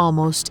outfit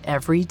almost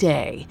every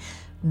day: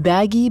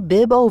 baggy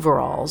bib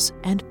overalls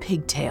and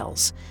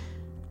pigtails.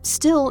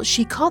 Still,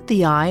 she caught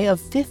the eye of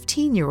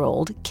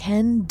 15-year-old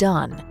Ken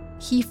Dunn.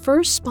 He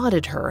first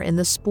spotted her in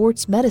the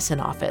sports medicine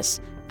office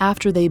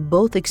after they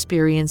both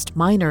experienced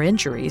minor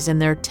injuries in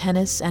their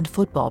tennis and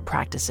football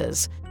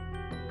practices.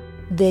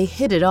 They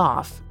hit it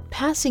off,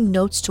 passing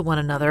notes to one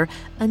another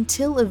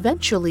until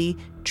eventually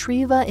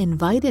Treva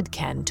invited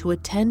Ken to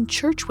attend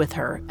church with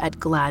her at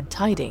Glad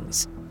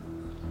Tidings.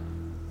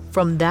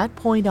 From that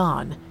point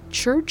on,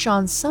 church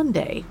on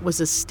Sunday was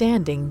a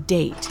standing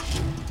date.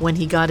 When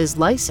he got his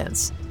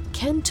license,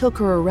 Ken took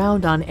her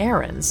around on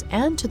errands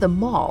and to the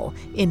mall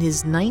in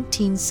his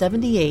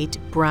 1978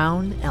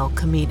 brown El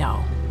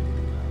Camino.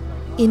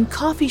 In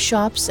coffee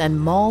shops and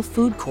mall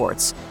food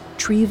courts,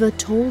 Treva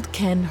told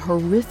Ken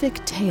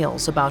horrific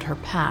tales about her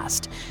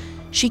past.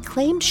 She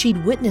claimed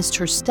she'd witnessed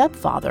her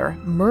stepfather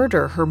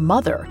murder her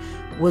mother,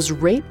 was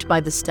raped by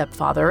the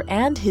stepfather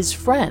and his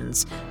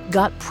friends,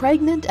 got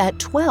pregnant at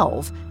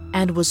 12,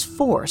 and was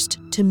forced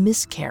to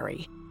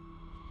miscarry.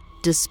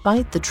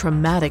 Despite the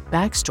traumatic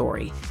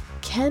backstory,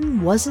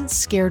 Ken wasn't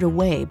scared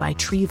away by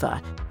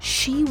Treva.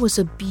 She was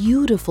a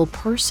beautiful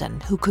person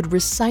who could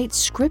recite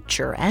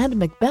scripture and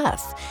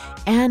Macbeth,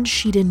 and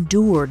she'd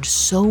endured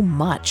so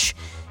much.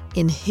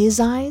 In his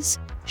eyes,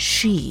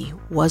 she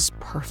was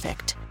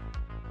perfect.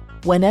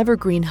 When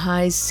Evergreen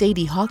High's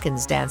Sadie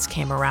Hawkins dance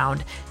came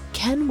around,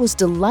 Ken was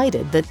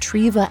delighted that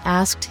Treva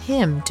asked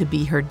him to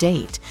be her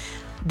date.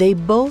 They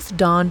both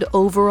donned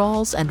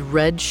overalls and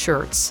red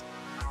shirts.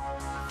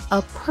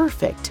 A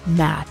perfect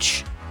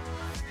match.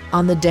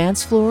 On the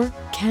dance floor,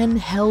 Ken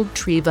held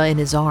Treva in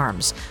his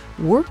arms,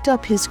 worked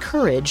up his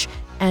courage,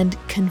 and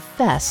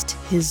confessed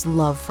his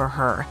love for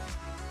her.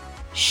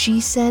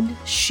 She said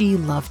she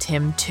loved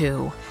him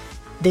too.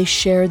 They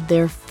shared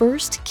their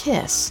first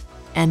kiss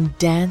and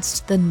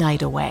danced the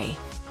night away.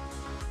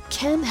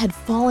 Ken had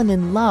fallen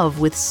in love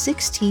with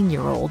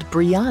 16-year-old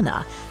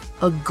Brianna,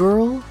 a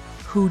girl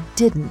who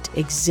didn't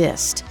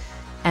exist,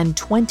 and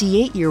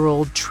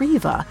 28-year-old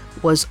Treva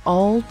was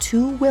all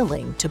too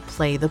willing to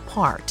play the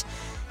part.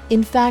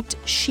 In fact,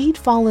 she'd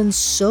fallen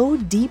so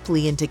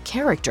deeply into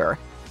character,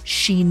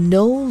 she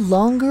no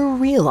longer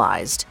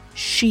realized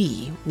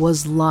she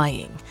was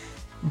lying.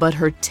 But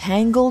her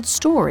tangled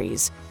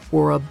stories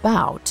were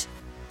about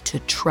to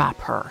trap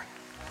her.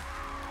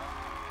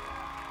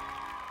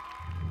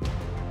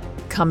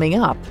 Coming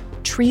up,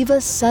 Treva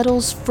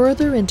settles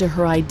further into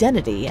her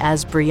identity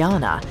as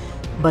Brianna,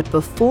 but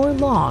before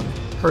long,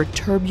 her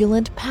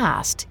turbulent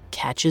past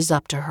catches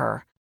up to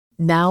her.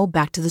 Now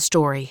back to the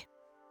story.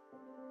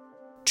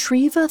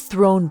 Treva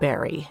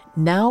Throneberry,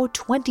 now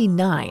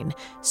 29,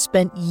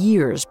 spent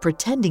years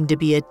pretending to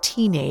be a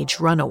teenage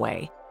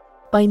runaway.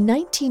 By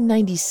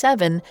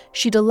 1997,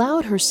 she'd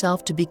allowed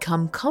herself to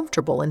become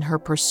comfortable in her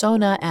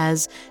persona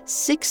as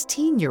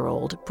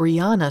 16-year-old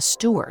Brianna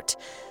Stewart.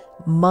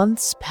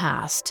 Months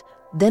passed,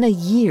 then a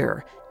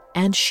year,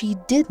 and she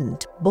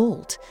didn't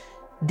bolt.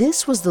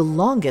 This was the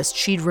longest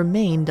she'd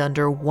remained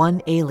under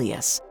one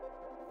alias.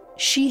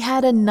 She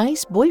had a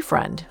nice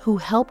boyfriend who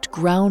helped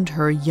ground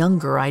her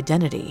younger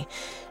identity.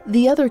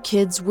 The other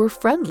kids were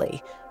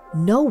friendly.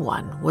 No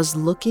one was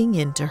looking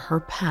into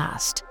her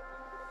past.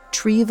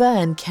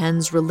 Treva and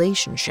Ken's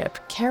relationship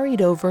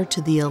carried over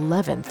to the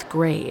 11th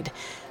grade.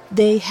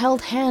 They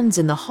held hands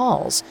in the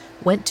halls,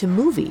 went to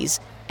movies,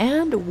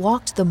 and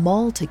walked the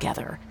mall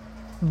together.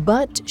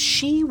 But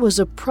she was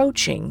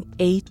approaching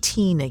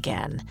 18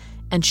 again,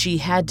 and she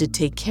had to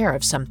take care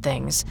of some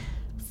things.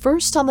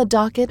 First on the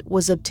docket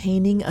was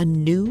obtaining a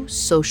new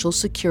Social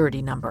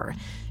Security number.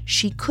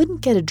 She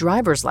couldn't get a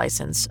driver's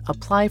license,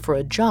 apply for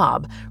a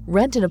job,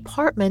 rent an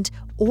apartment,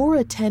 or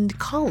attend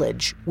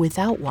college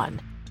without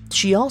one.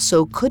 She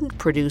also couldn't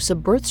produce a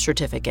birth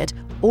certificate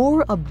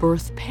or a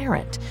birth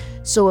parent,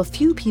 so a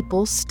few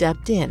people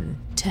stepped in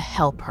to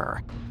help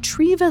her.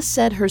 Treva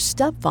said her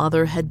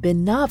stepfather had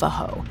been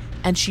Navajo,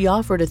 and she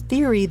offered a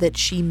theory that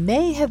she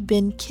may have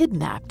been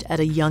kidnapped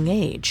at a young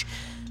age.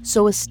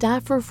 So a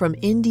staffer from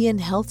Indian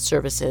Health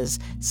Services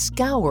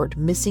scoured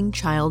missing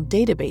child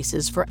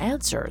databases for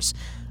answers.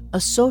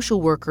 A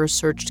social worker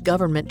searched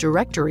government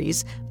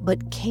directories,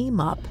 but came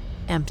up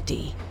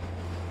empty.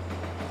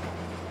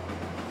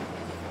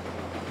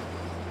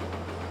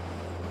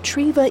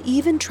 Treva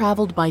even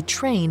traveled by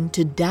train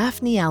to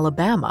Daphne,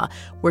 Alabama,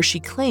 where she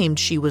claimed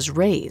she was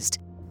raised.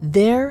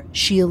 There,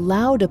 she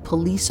allowed a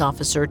police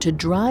officer to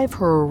drive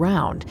her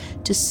around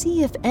to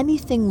see if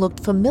anything looked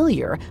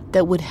familiar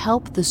that would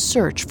help the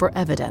search for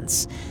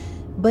evidence.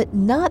 But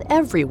not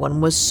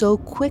everyone was so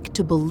quick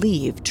to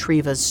believe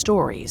Treva's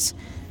stories.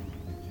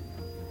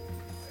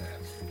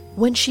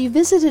 When she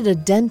visited a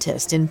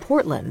dentist in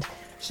Portland,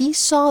 he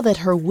saw that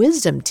her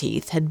wisdom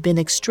teeth had been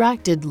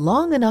extracted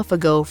long enough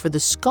ago for the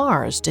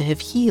scars to have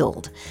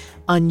healed,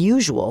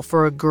 unusual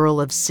for a girl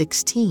of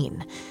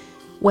 16.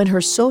 When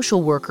her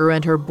social worker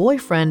and her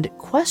boyfriend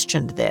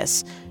questioned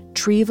this,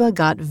 Treva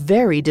got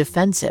very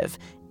defensive,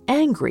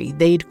 angry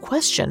they'd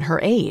question her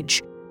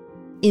age.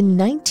 In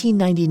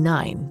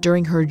 1999,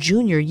 during her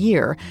junior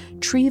year,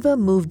 Treva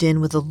moved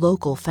in with a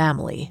local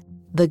family,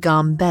 the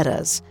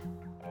Gambettas.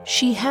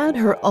 She had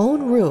her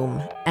own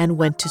room and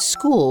went to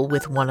school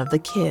with one of the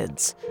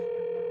kids.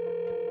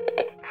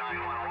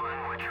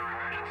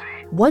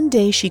 One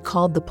day she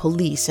called the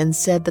police and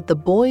said that the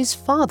boy's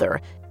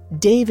father,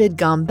 David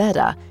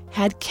Gambetta,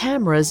 had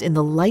cameras in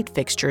the light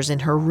fixtures in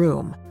her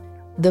room.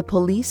 The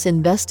police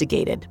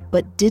investigated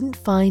but didn't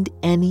find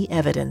any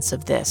evidence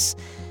of this.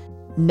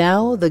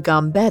 Now the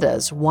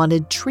Gambettas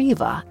wanted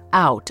Treva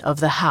out of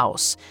the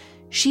house.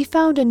 She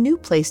found a new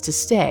place to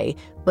stay,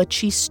 but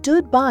she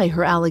stood by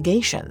her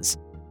allegations.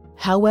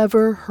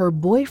 However, her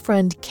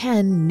boyfriend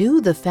Ken knew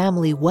the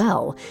family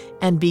well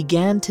and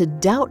began to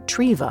doubt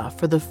Treva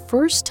for the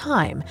first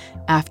time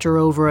after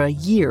over a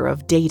year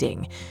of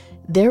dating.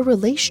 Their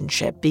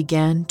relationship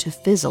began to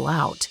fizzle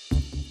out.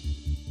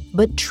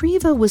 But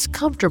Treva was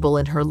comfortable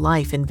in her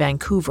life in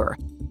Vancouver.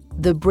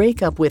 The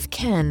breakup with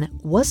Ken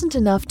wasn't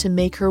enough to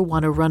make her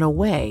want to run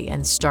away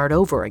and start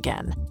over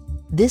again.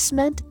 This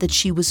meant that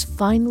she was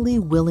finally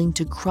willing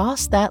to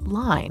cross that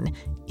line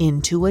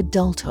into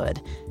adulthood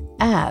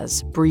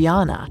as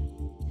Brianna.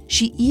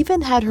 She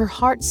even had her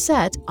heart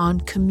set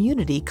on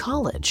community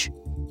college.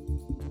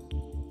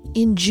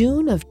 In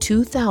June of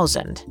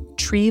 2000,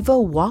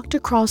 Treva walked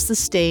across the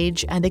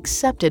stage and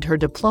accepted her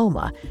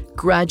diploma,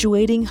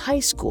 graduating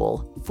high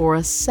school for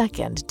a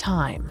second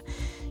time.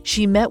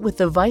 She met with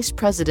the vice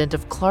president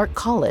of Clark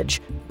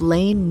College,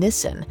 Blaine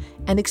Nissen,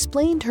 and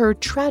explained her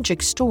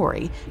tragic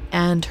story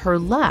and her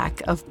lack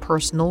of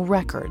personal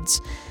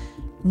records.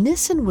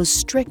 Nissen was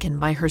stricken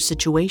by her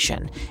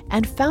situation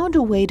and found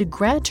a way to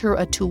grant her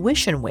a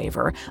tuition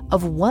waiver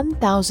of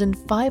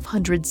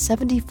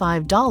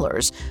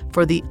 $1,575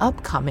 for the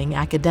upcoming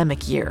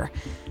academic year.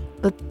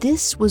 But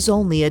this was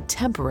only a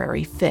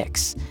temporary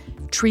fix.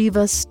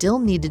 Treva still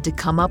needed to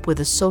come up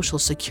with a social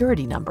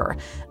security number.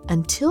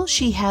 Until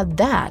she had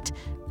that,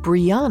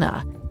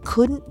 Brianna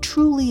couldn't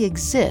truly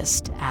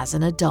exist as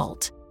an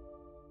adult.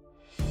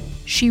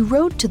 She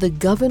wrote to the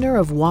governor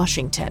of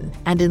Washington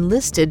and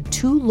enlisted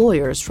 2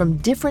 lawyers from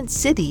different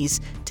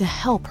cities to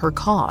help her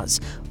cause,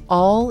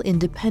 all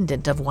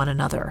independent of one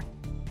another.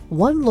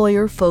 One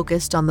lawyer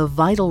focused on the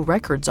Vital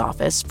Records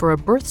Office for a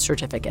birth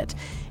certificate,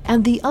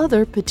 and the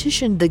other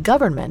petitioned the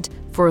government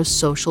for a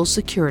social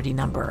security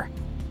number.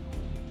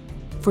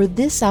 For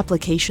this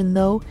application,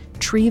 though,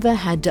 Treva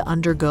had to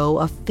undergo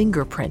a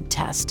fingerprint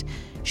test.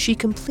 She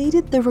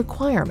completed the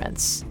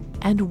requirements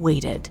and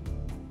waited.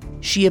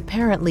 She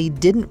apparently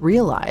didn't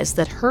realize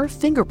that her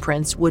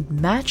fingerprints would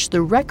match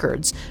the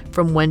records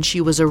from when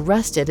she was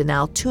arrested in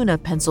Altoona,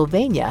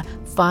 Pennsylvania,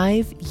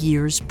 5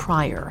 years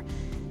prior.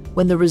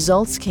 When the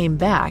results came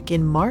back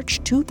in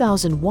March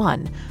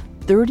 2001,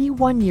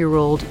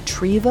 31-year-old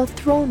Treva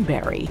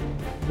Throneberry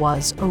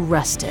was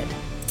arrested.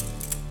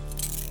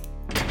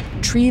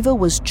 Treva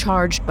was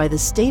charged by the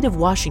state of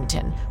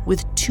Washington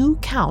with 2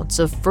 counts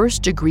of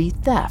first-degree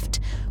theft,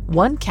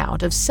 1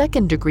 count of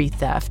second-degree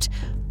theft,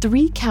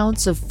 3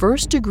 counts of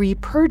first-degree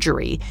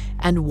perjury,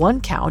 and 1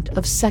 count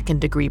of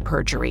second-degree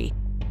perjury.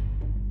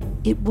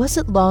 It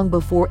wasn't long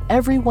before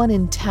everyone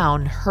in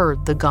town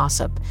heard the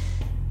gossip.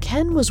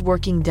 Ken was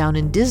working down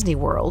in Disney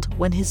World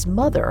when his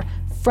mother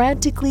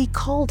frantically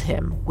called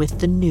him with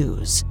the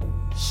news.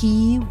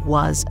 He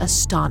was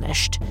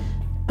astonished.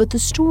 But the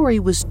story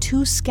was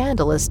too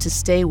scandalous to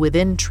stay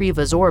within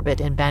Treva's orbit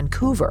in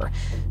Vancouver.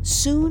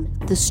 Soon,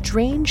 the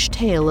strange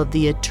tale of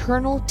the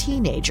eternal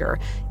teenager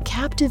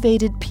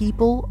captivated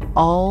people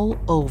all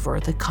over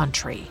the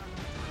country.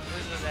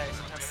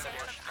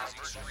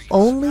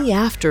 Only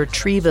after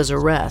Treva's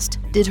arrest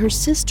did her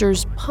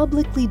sisters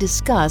publicly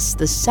discuss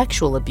the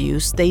sexual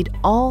abuse they'd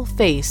all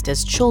faced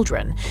as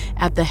children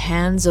at the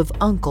hands of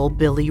Uncle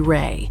Billy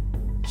Ray.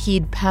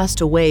 He'd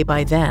passed away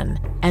by then,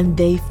 and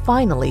they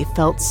finally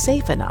felt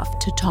safe enough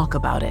to talk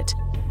about it.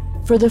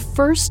 For the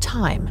first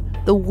time,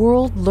 the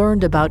world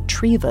learned about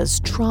Treva's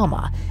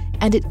trauma,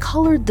 and it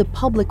colored the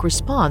public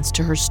response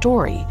to her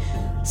story.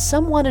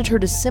 Some wanted her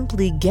to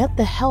simply get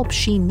the help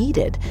she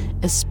needed,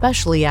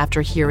 especially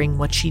after hearing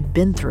what she'd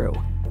been through.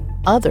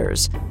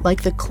 Others,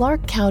 like the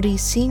Clark County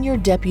Senior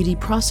Deputy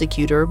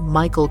Prosecutor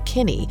Michael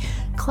Kinney,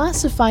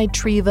 classified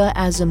Treva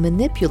as a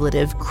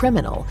manipulative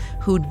criminal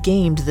who'd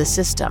gamed the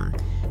system.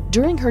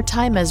 During her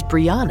time as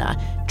Brianna,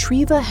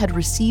 Treva had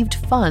received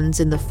funds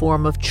in the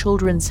form of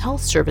children's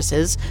health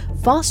services,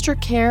 foster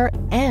care,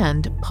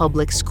 and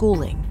public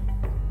schooling.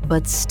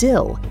 But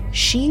still,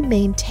 she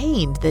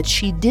maintained that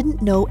she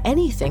didn't know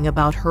anything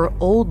about her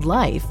old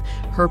life,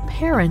 her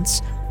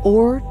parents,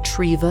 or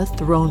Treva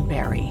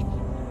Throneberry.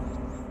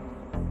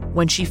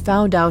 When she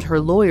found out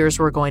her lawyers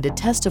were going to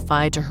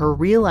testify to her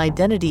real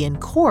identity in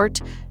court,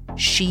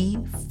 she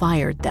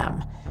fired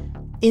them.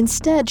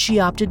 Instead, she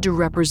opted to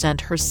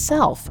represent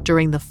herself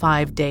during the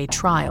 5-day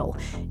trial.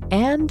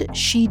 And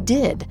she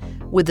did,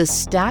 with a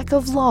stack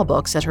of law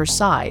books at her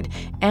side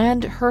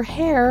and her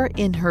hair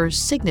in her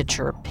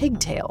signature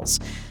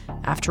pigtails.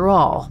 After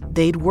all,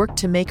 they'd worked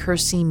to make her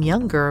seem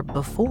younger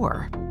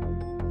before.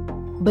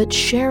 But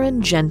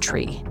Sharon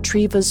Gentry,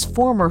 Treva's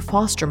former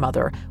foster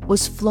mother,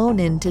 was flown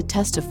in to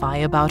testify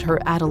about her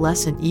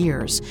adolescent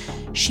years.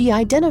 She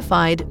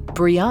identified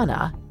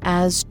Brianna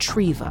as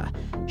Treva.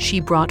 She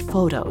brought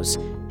photos.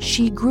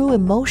 She grew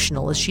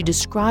emotional as she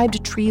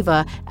described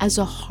Treva as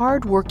a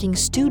hardworking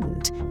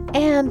student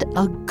and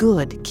a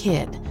good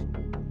kid.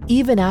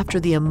 Even after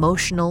the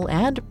emotional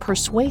and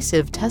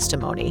persuasive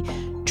testimony,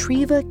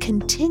 Treva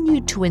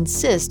continued to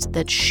insist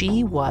that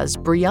she was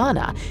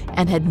Brianna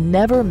and had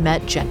never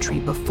met Gentry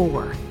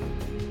before.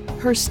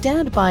 Her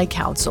standby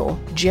counsel,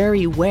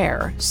 Jerry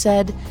Ware,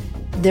 said,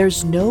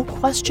 There's no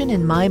question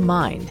in my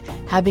mind,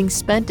 having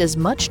spent as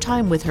much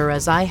time with her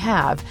as I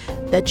have,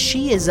 that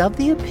she is of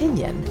the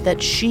opinion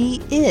that she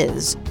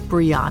is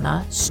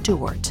Breonna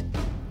Stewart.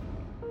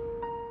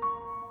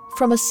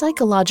 From a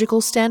psychological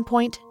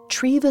standpoint,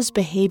 Treva's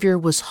behavior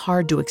was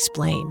hard to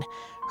explain.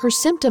 Her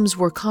symptoms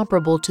were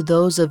comparable to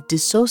those of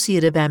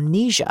dissociative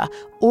amnesia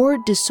or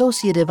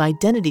dissociative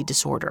identity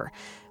disorder.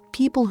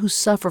 People who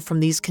suffer from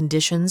these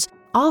conditions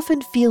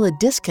often feel a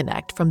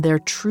disconnect from their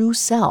true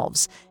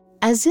selves,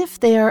 as if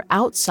they are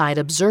outside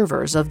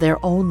observers of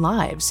their own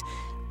lives.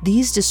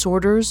 These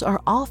disorders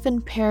are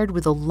often paired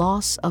with a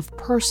loss of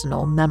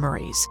personal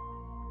memories.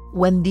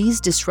 When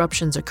these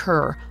disruptions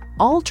occur,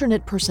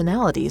 alternate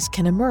personalities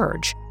can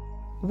emerge.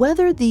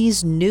 Whether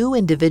these new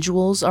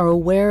individuals are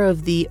aware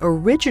of the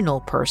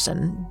original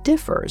person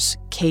differs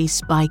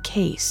case by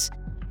case.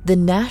 The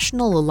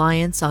National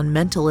Alliance on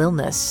Mental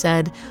Illness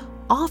said,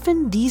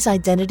 often these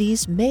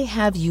identities may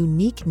have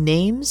unique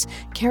names,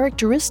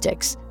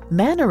 characteristics,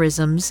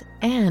 mannerisms,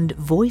 and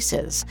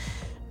voices.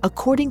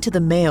 According to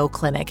the Mayo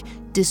Clinic,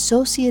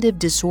 dissociative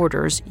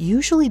disorders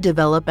usually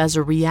develop as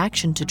a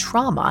reaction to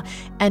trauma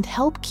and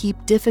help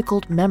keep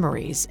difficult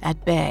memories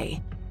at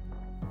bay.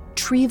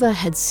 Treva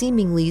had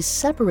seemingly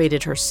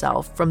separated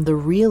herself from the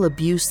real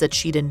abuse that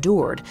she'd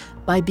endured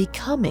by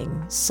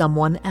becoming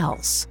someone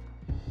else.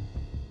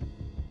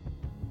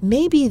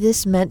 Maybe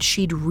this meant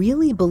she'd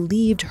really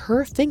believed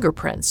her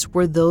fingerprints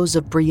were those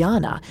of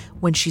Breonna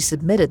when she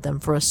submitted them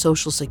for a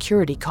Social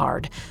Security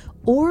card,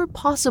 or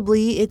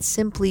possibly it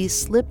simply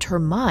slipped her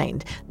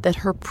mind that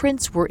her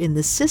prints were in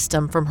the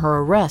system from her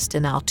arrest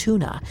in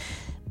Altoona.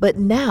 But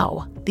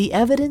now, the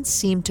evidence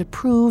seemed to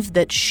prove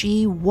that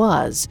she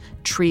was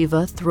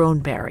Treva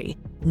Throneberry,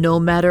 no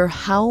matter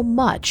how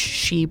much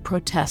she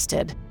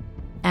protested.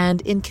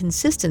 And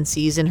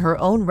inconsistencies in her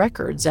own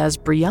records as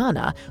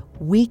Breonna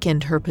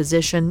weakened her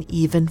position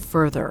even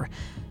further.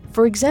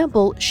 For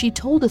example, she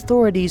told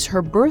authorities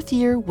her birth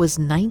year was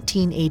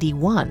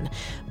 1981,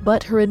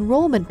 but her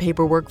enrollment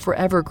paperwork for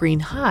Evergreen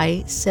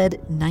High said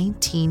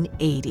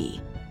 1980.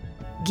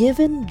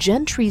 Given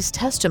Gentry's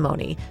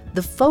testimony,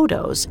 the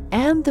photos,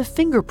 and the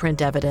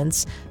fingerprint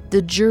evidence,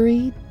 the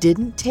jury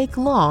didn't take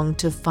long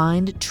to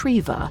find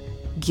Treva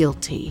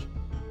guilty.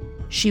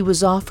 She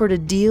was offered a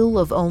deal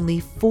of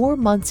only 4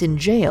 months in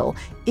jail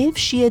if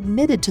she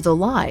admitted to the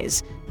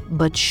lies,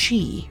 but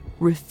she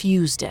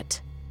refused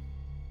it.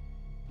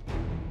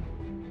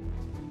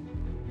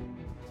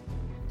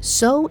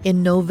 So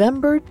in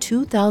November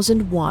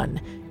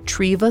 2001,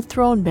 Treva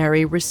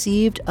Throneberry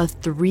received a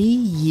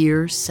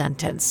 3-year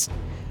sentence.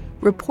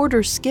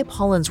 Reporter Skip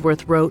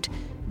Hollinsworth wrote,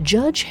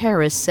 Judge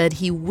Harris said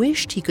he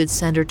wished he could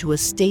send her to a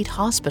state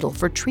hospital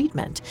for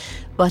treatment,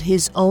 but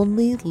his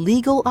only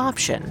legal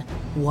option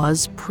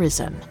was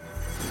prison.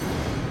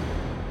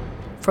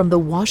 From the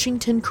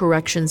Washington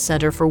Correction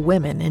Center for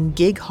Women in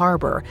Gig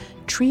Harbor,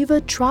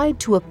 Treva tried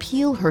to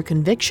appeal her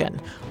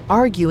conviction,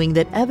 arguing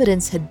that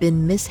evidence had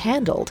been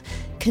mishandled,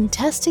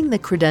 contesting the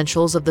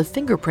credentials of the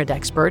fingerprint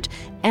expert,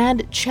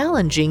 and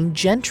challenging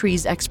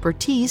Gentry's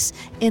expertise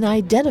in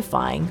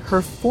identifying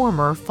her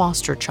former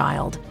foster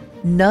child.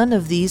 None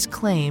of these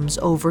claims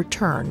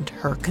overturned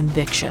her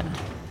conviction.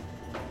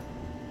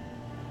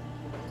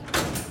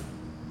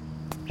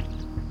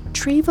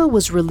 Treva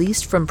was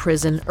released from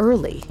prison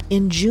early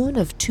in June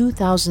of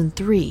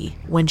 2003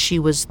 when she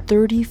was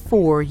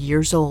 34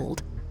 years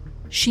old.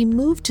 She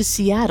moved to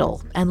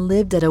Seattle and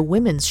lived at a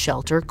women's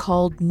shelter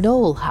called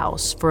Knoll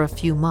House for a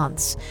few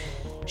months.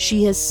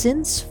 She has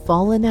since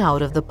fallen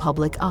out of the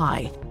public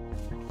eye.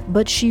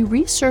 But she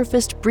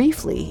resurfaced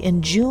briefly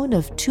in June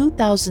of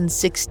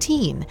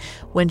 2016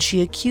 when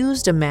she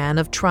accused a man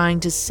of trying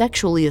to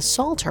sexually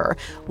assault her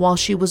while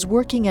she was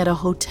working at a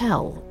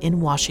hotel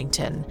in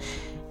Washington.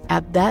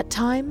 At that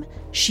time,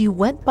 she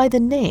went by the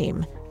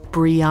name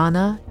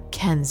Breonna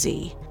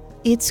Kenzie.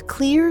 It's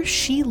clear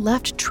she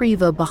left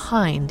Treva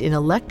behind in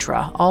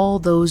Electra all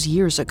those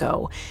years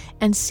ago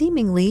and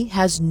seemingly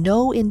has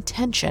no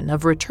intention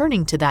of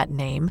returning to that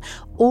name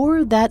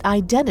or that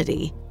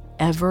identity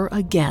ever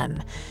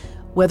again.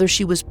 Whether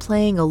she was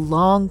playing a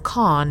long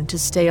con to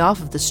stay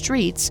off of the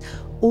streets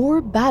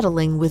or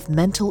battling with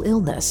mental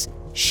illness,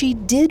 she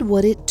did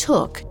what it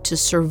took to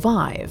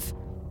survive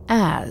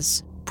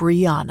as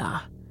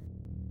Breonna.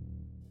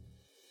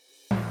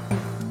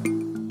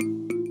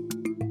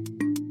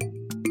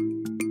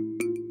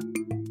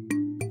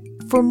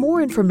 For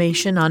more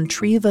information on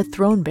Treva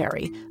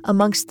Throneberry,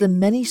 amongst the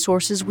many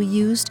sources we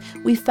used,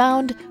 we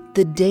found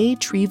The Day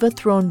Treva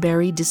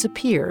Throneberry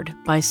Disappeared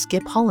by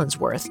Skip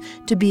Hollinsworth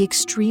to be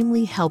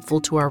extremely helpful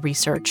to our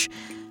research.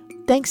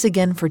 Thanks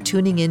again for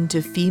tuning in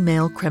to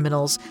Female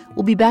Criminals.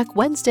 We'll be back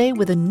Wednesday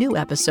with a new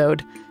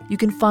episode. You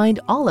can find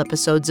all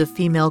episodes of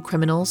Female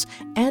Criminals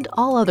and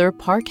all other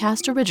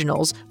Parcast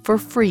originals for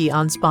free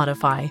on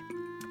Spotify.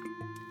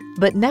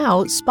 But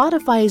now,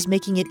 Spotify is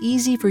making it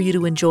easy for you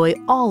to enjoy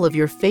all of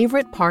your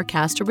favorite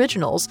Parcast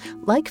originals,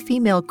 like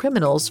Female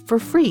Criminals, for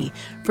free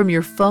from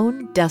your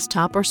phone,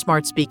 desktop, or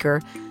smart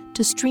speaker. To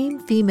To stream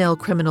Female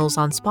Criminals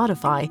on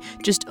Spotify,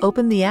 just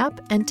open the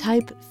app and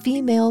type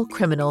Female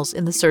Criminals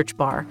in the search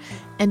bar.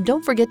 And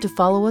don't forget to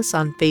follow us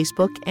on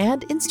Facebook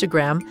and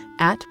Instagram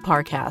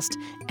 @Parcast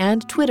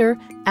and Twitter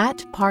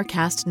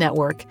 @Parcast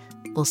Network.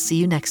 We'll see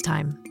you next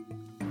time.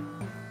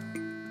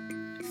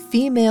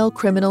 Female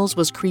Criminals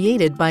was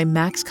created by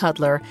Max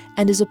Cutler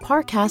and is a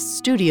Parcast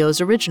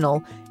Studios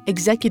original.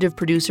 Executive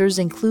producers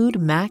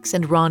include Max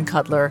and Ron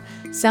Cutler.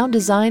 Sound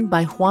design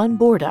by Juan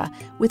Borda,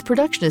 with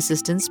production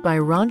assistance by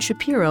Ron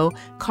Shapiro,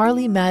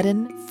 Carly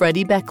Madden,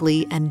 Freddie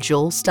Beckley, and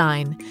Joel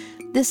Stein.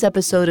 This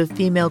episode of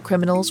Female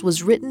Criminals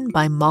was written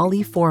by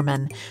Molly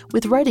Foreman,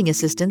 with writing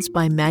assistance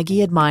by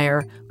Maggie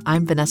Admire.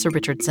 I'm Vanessa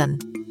Richardson.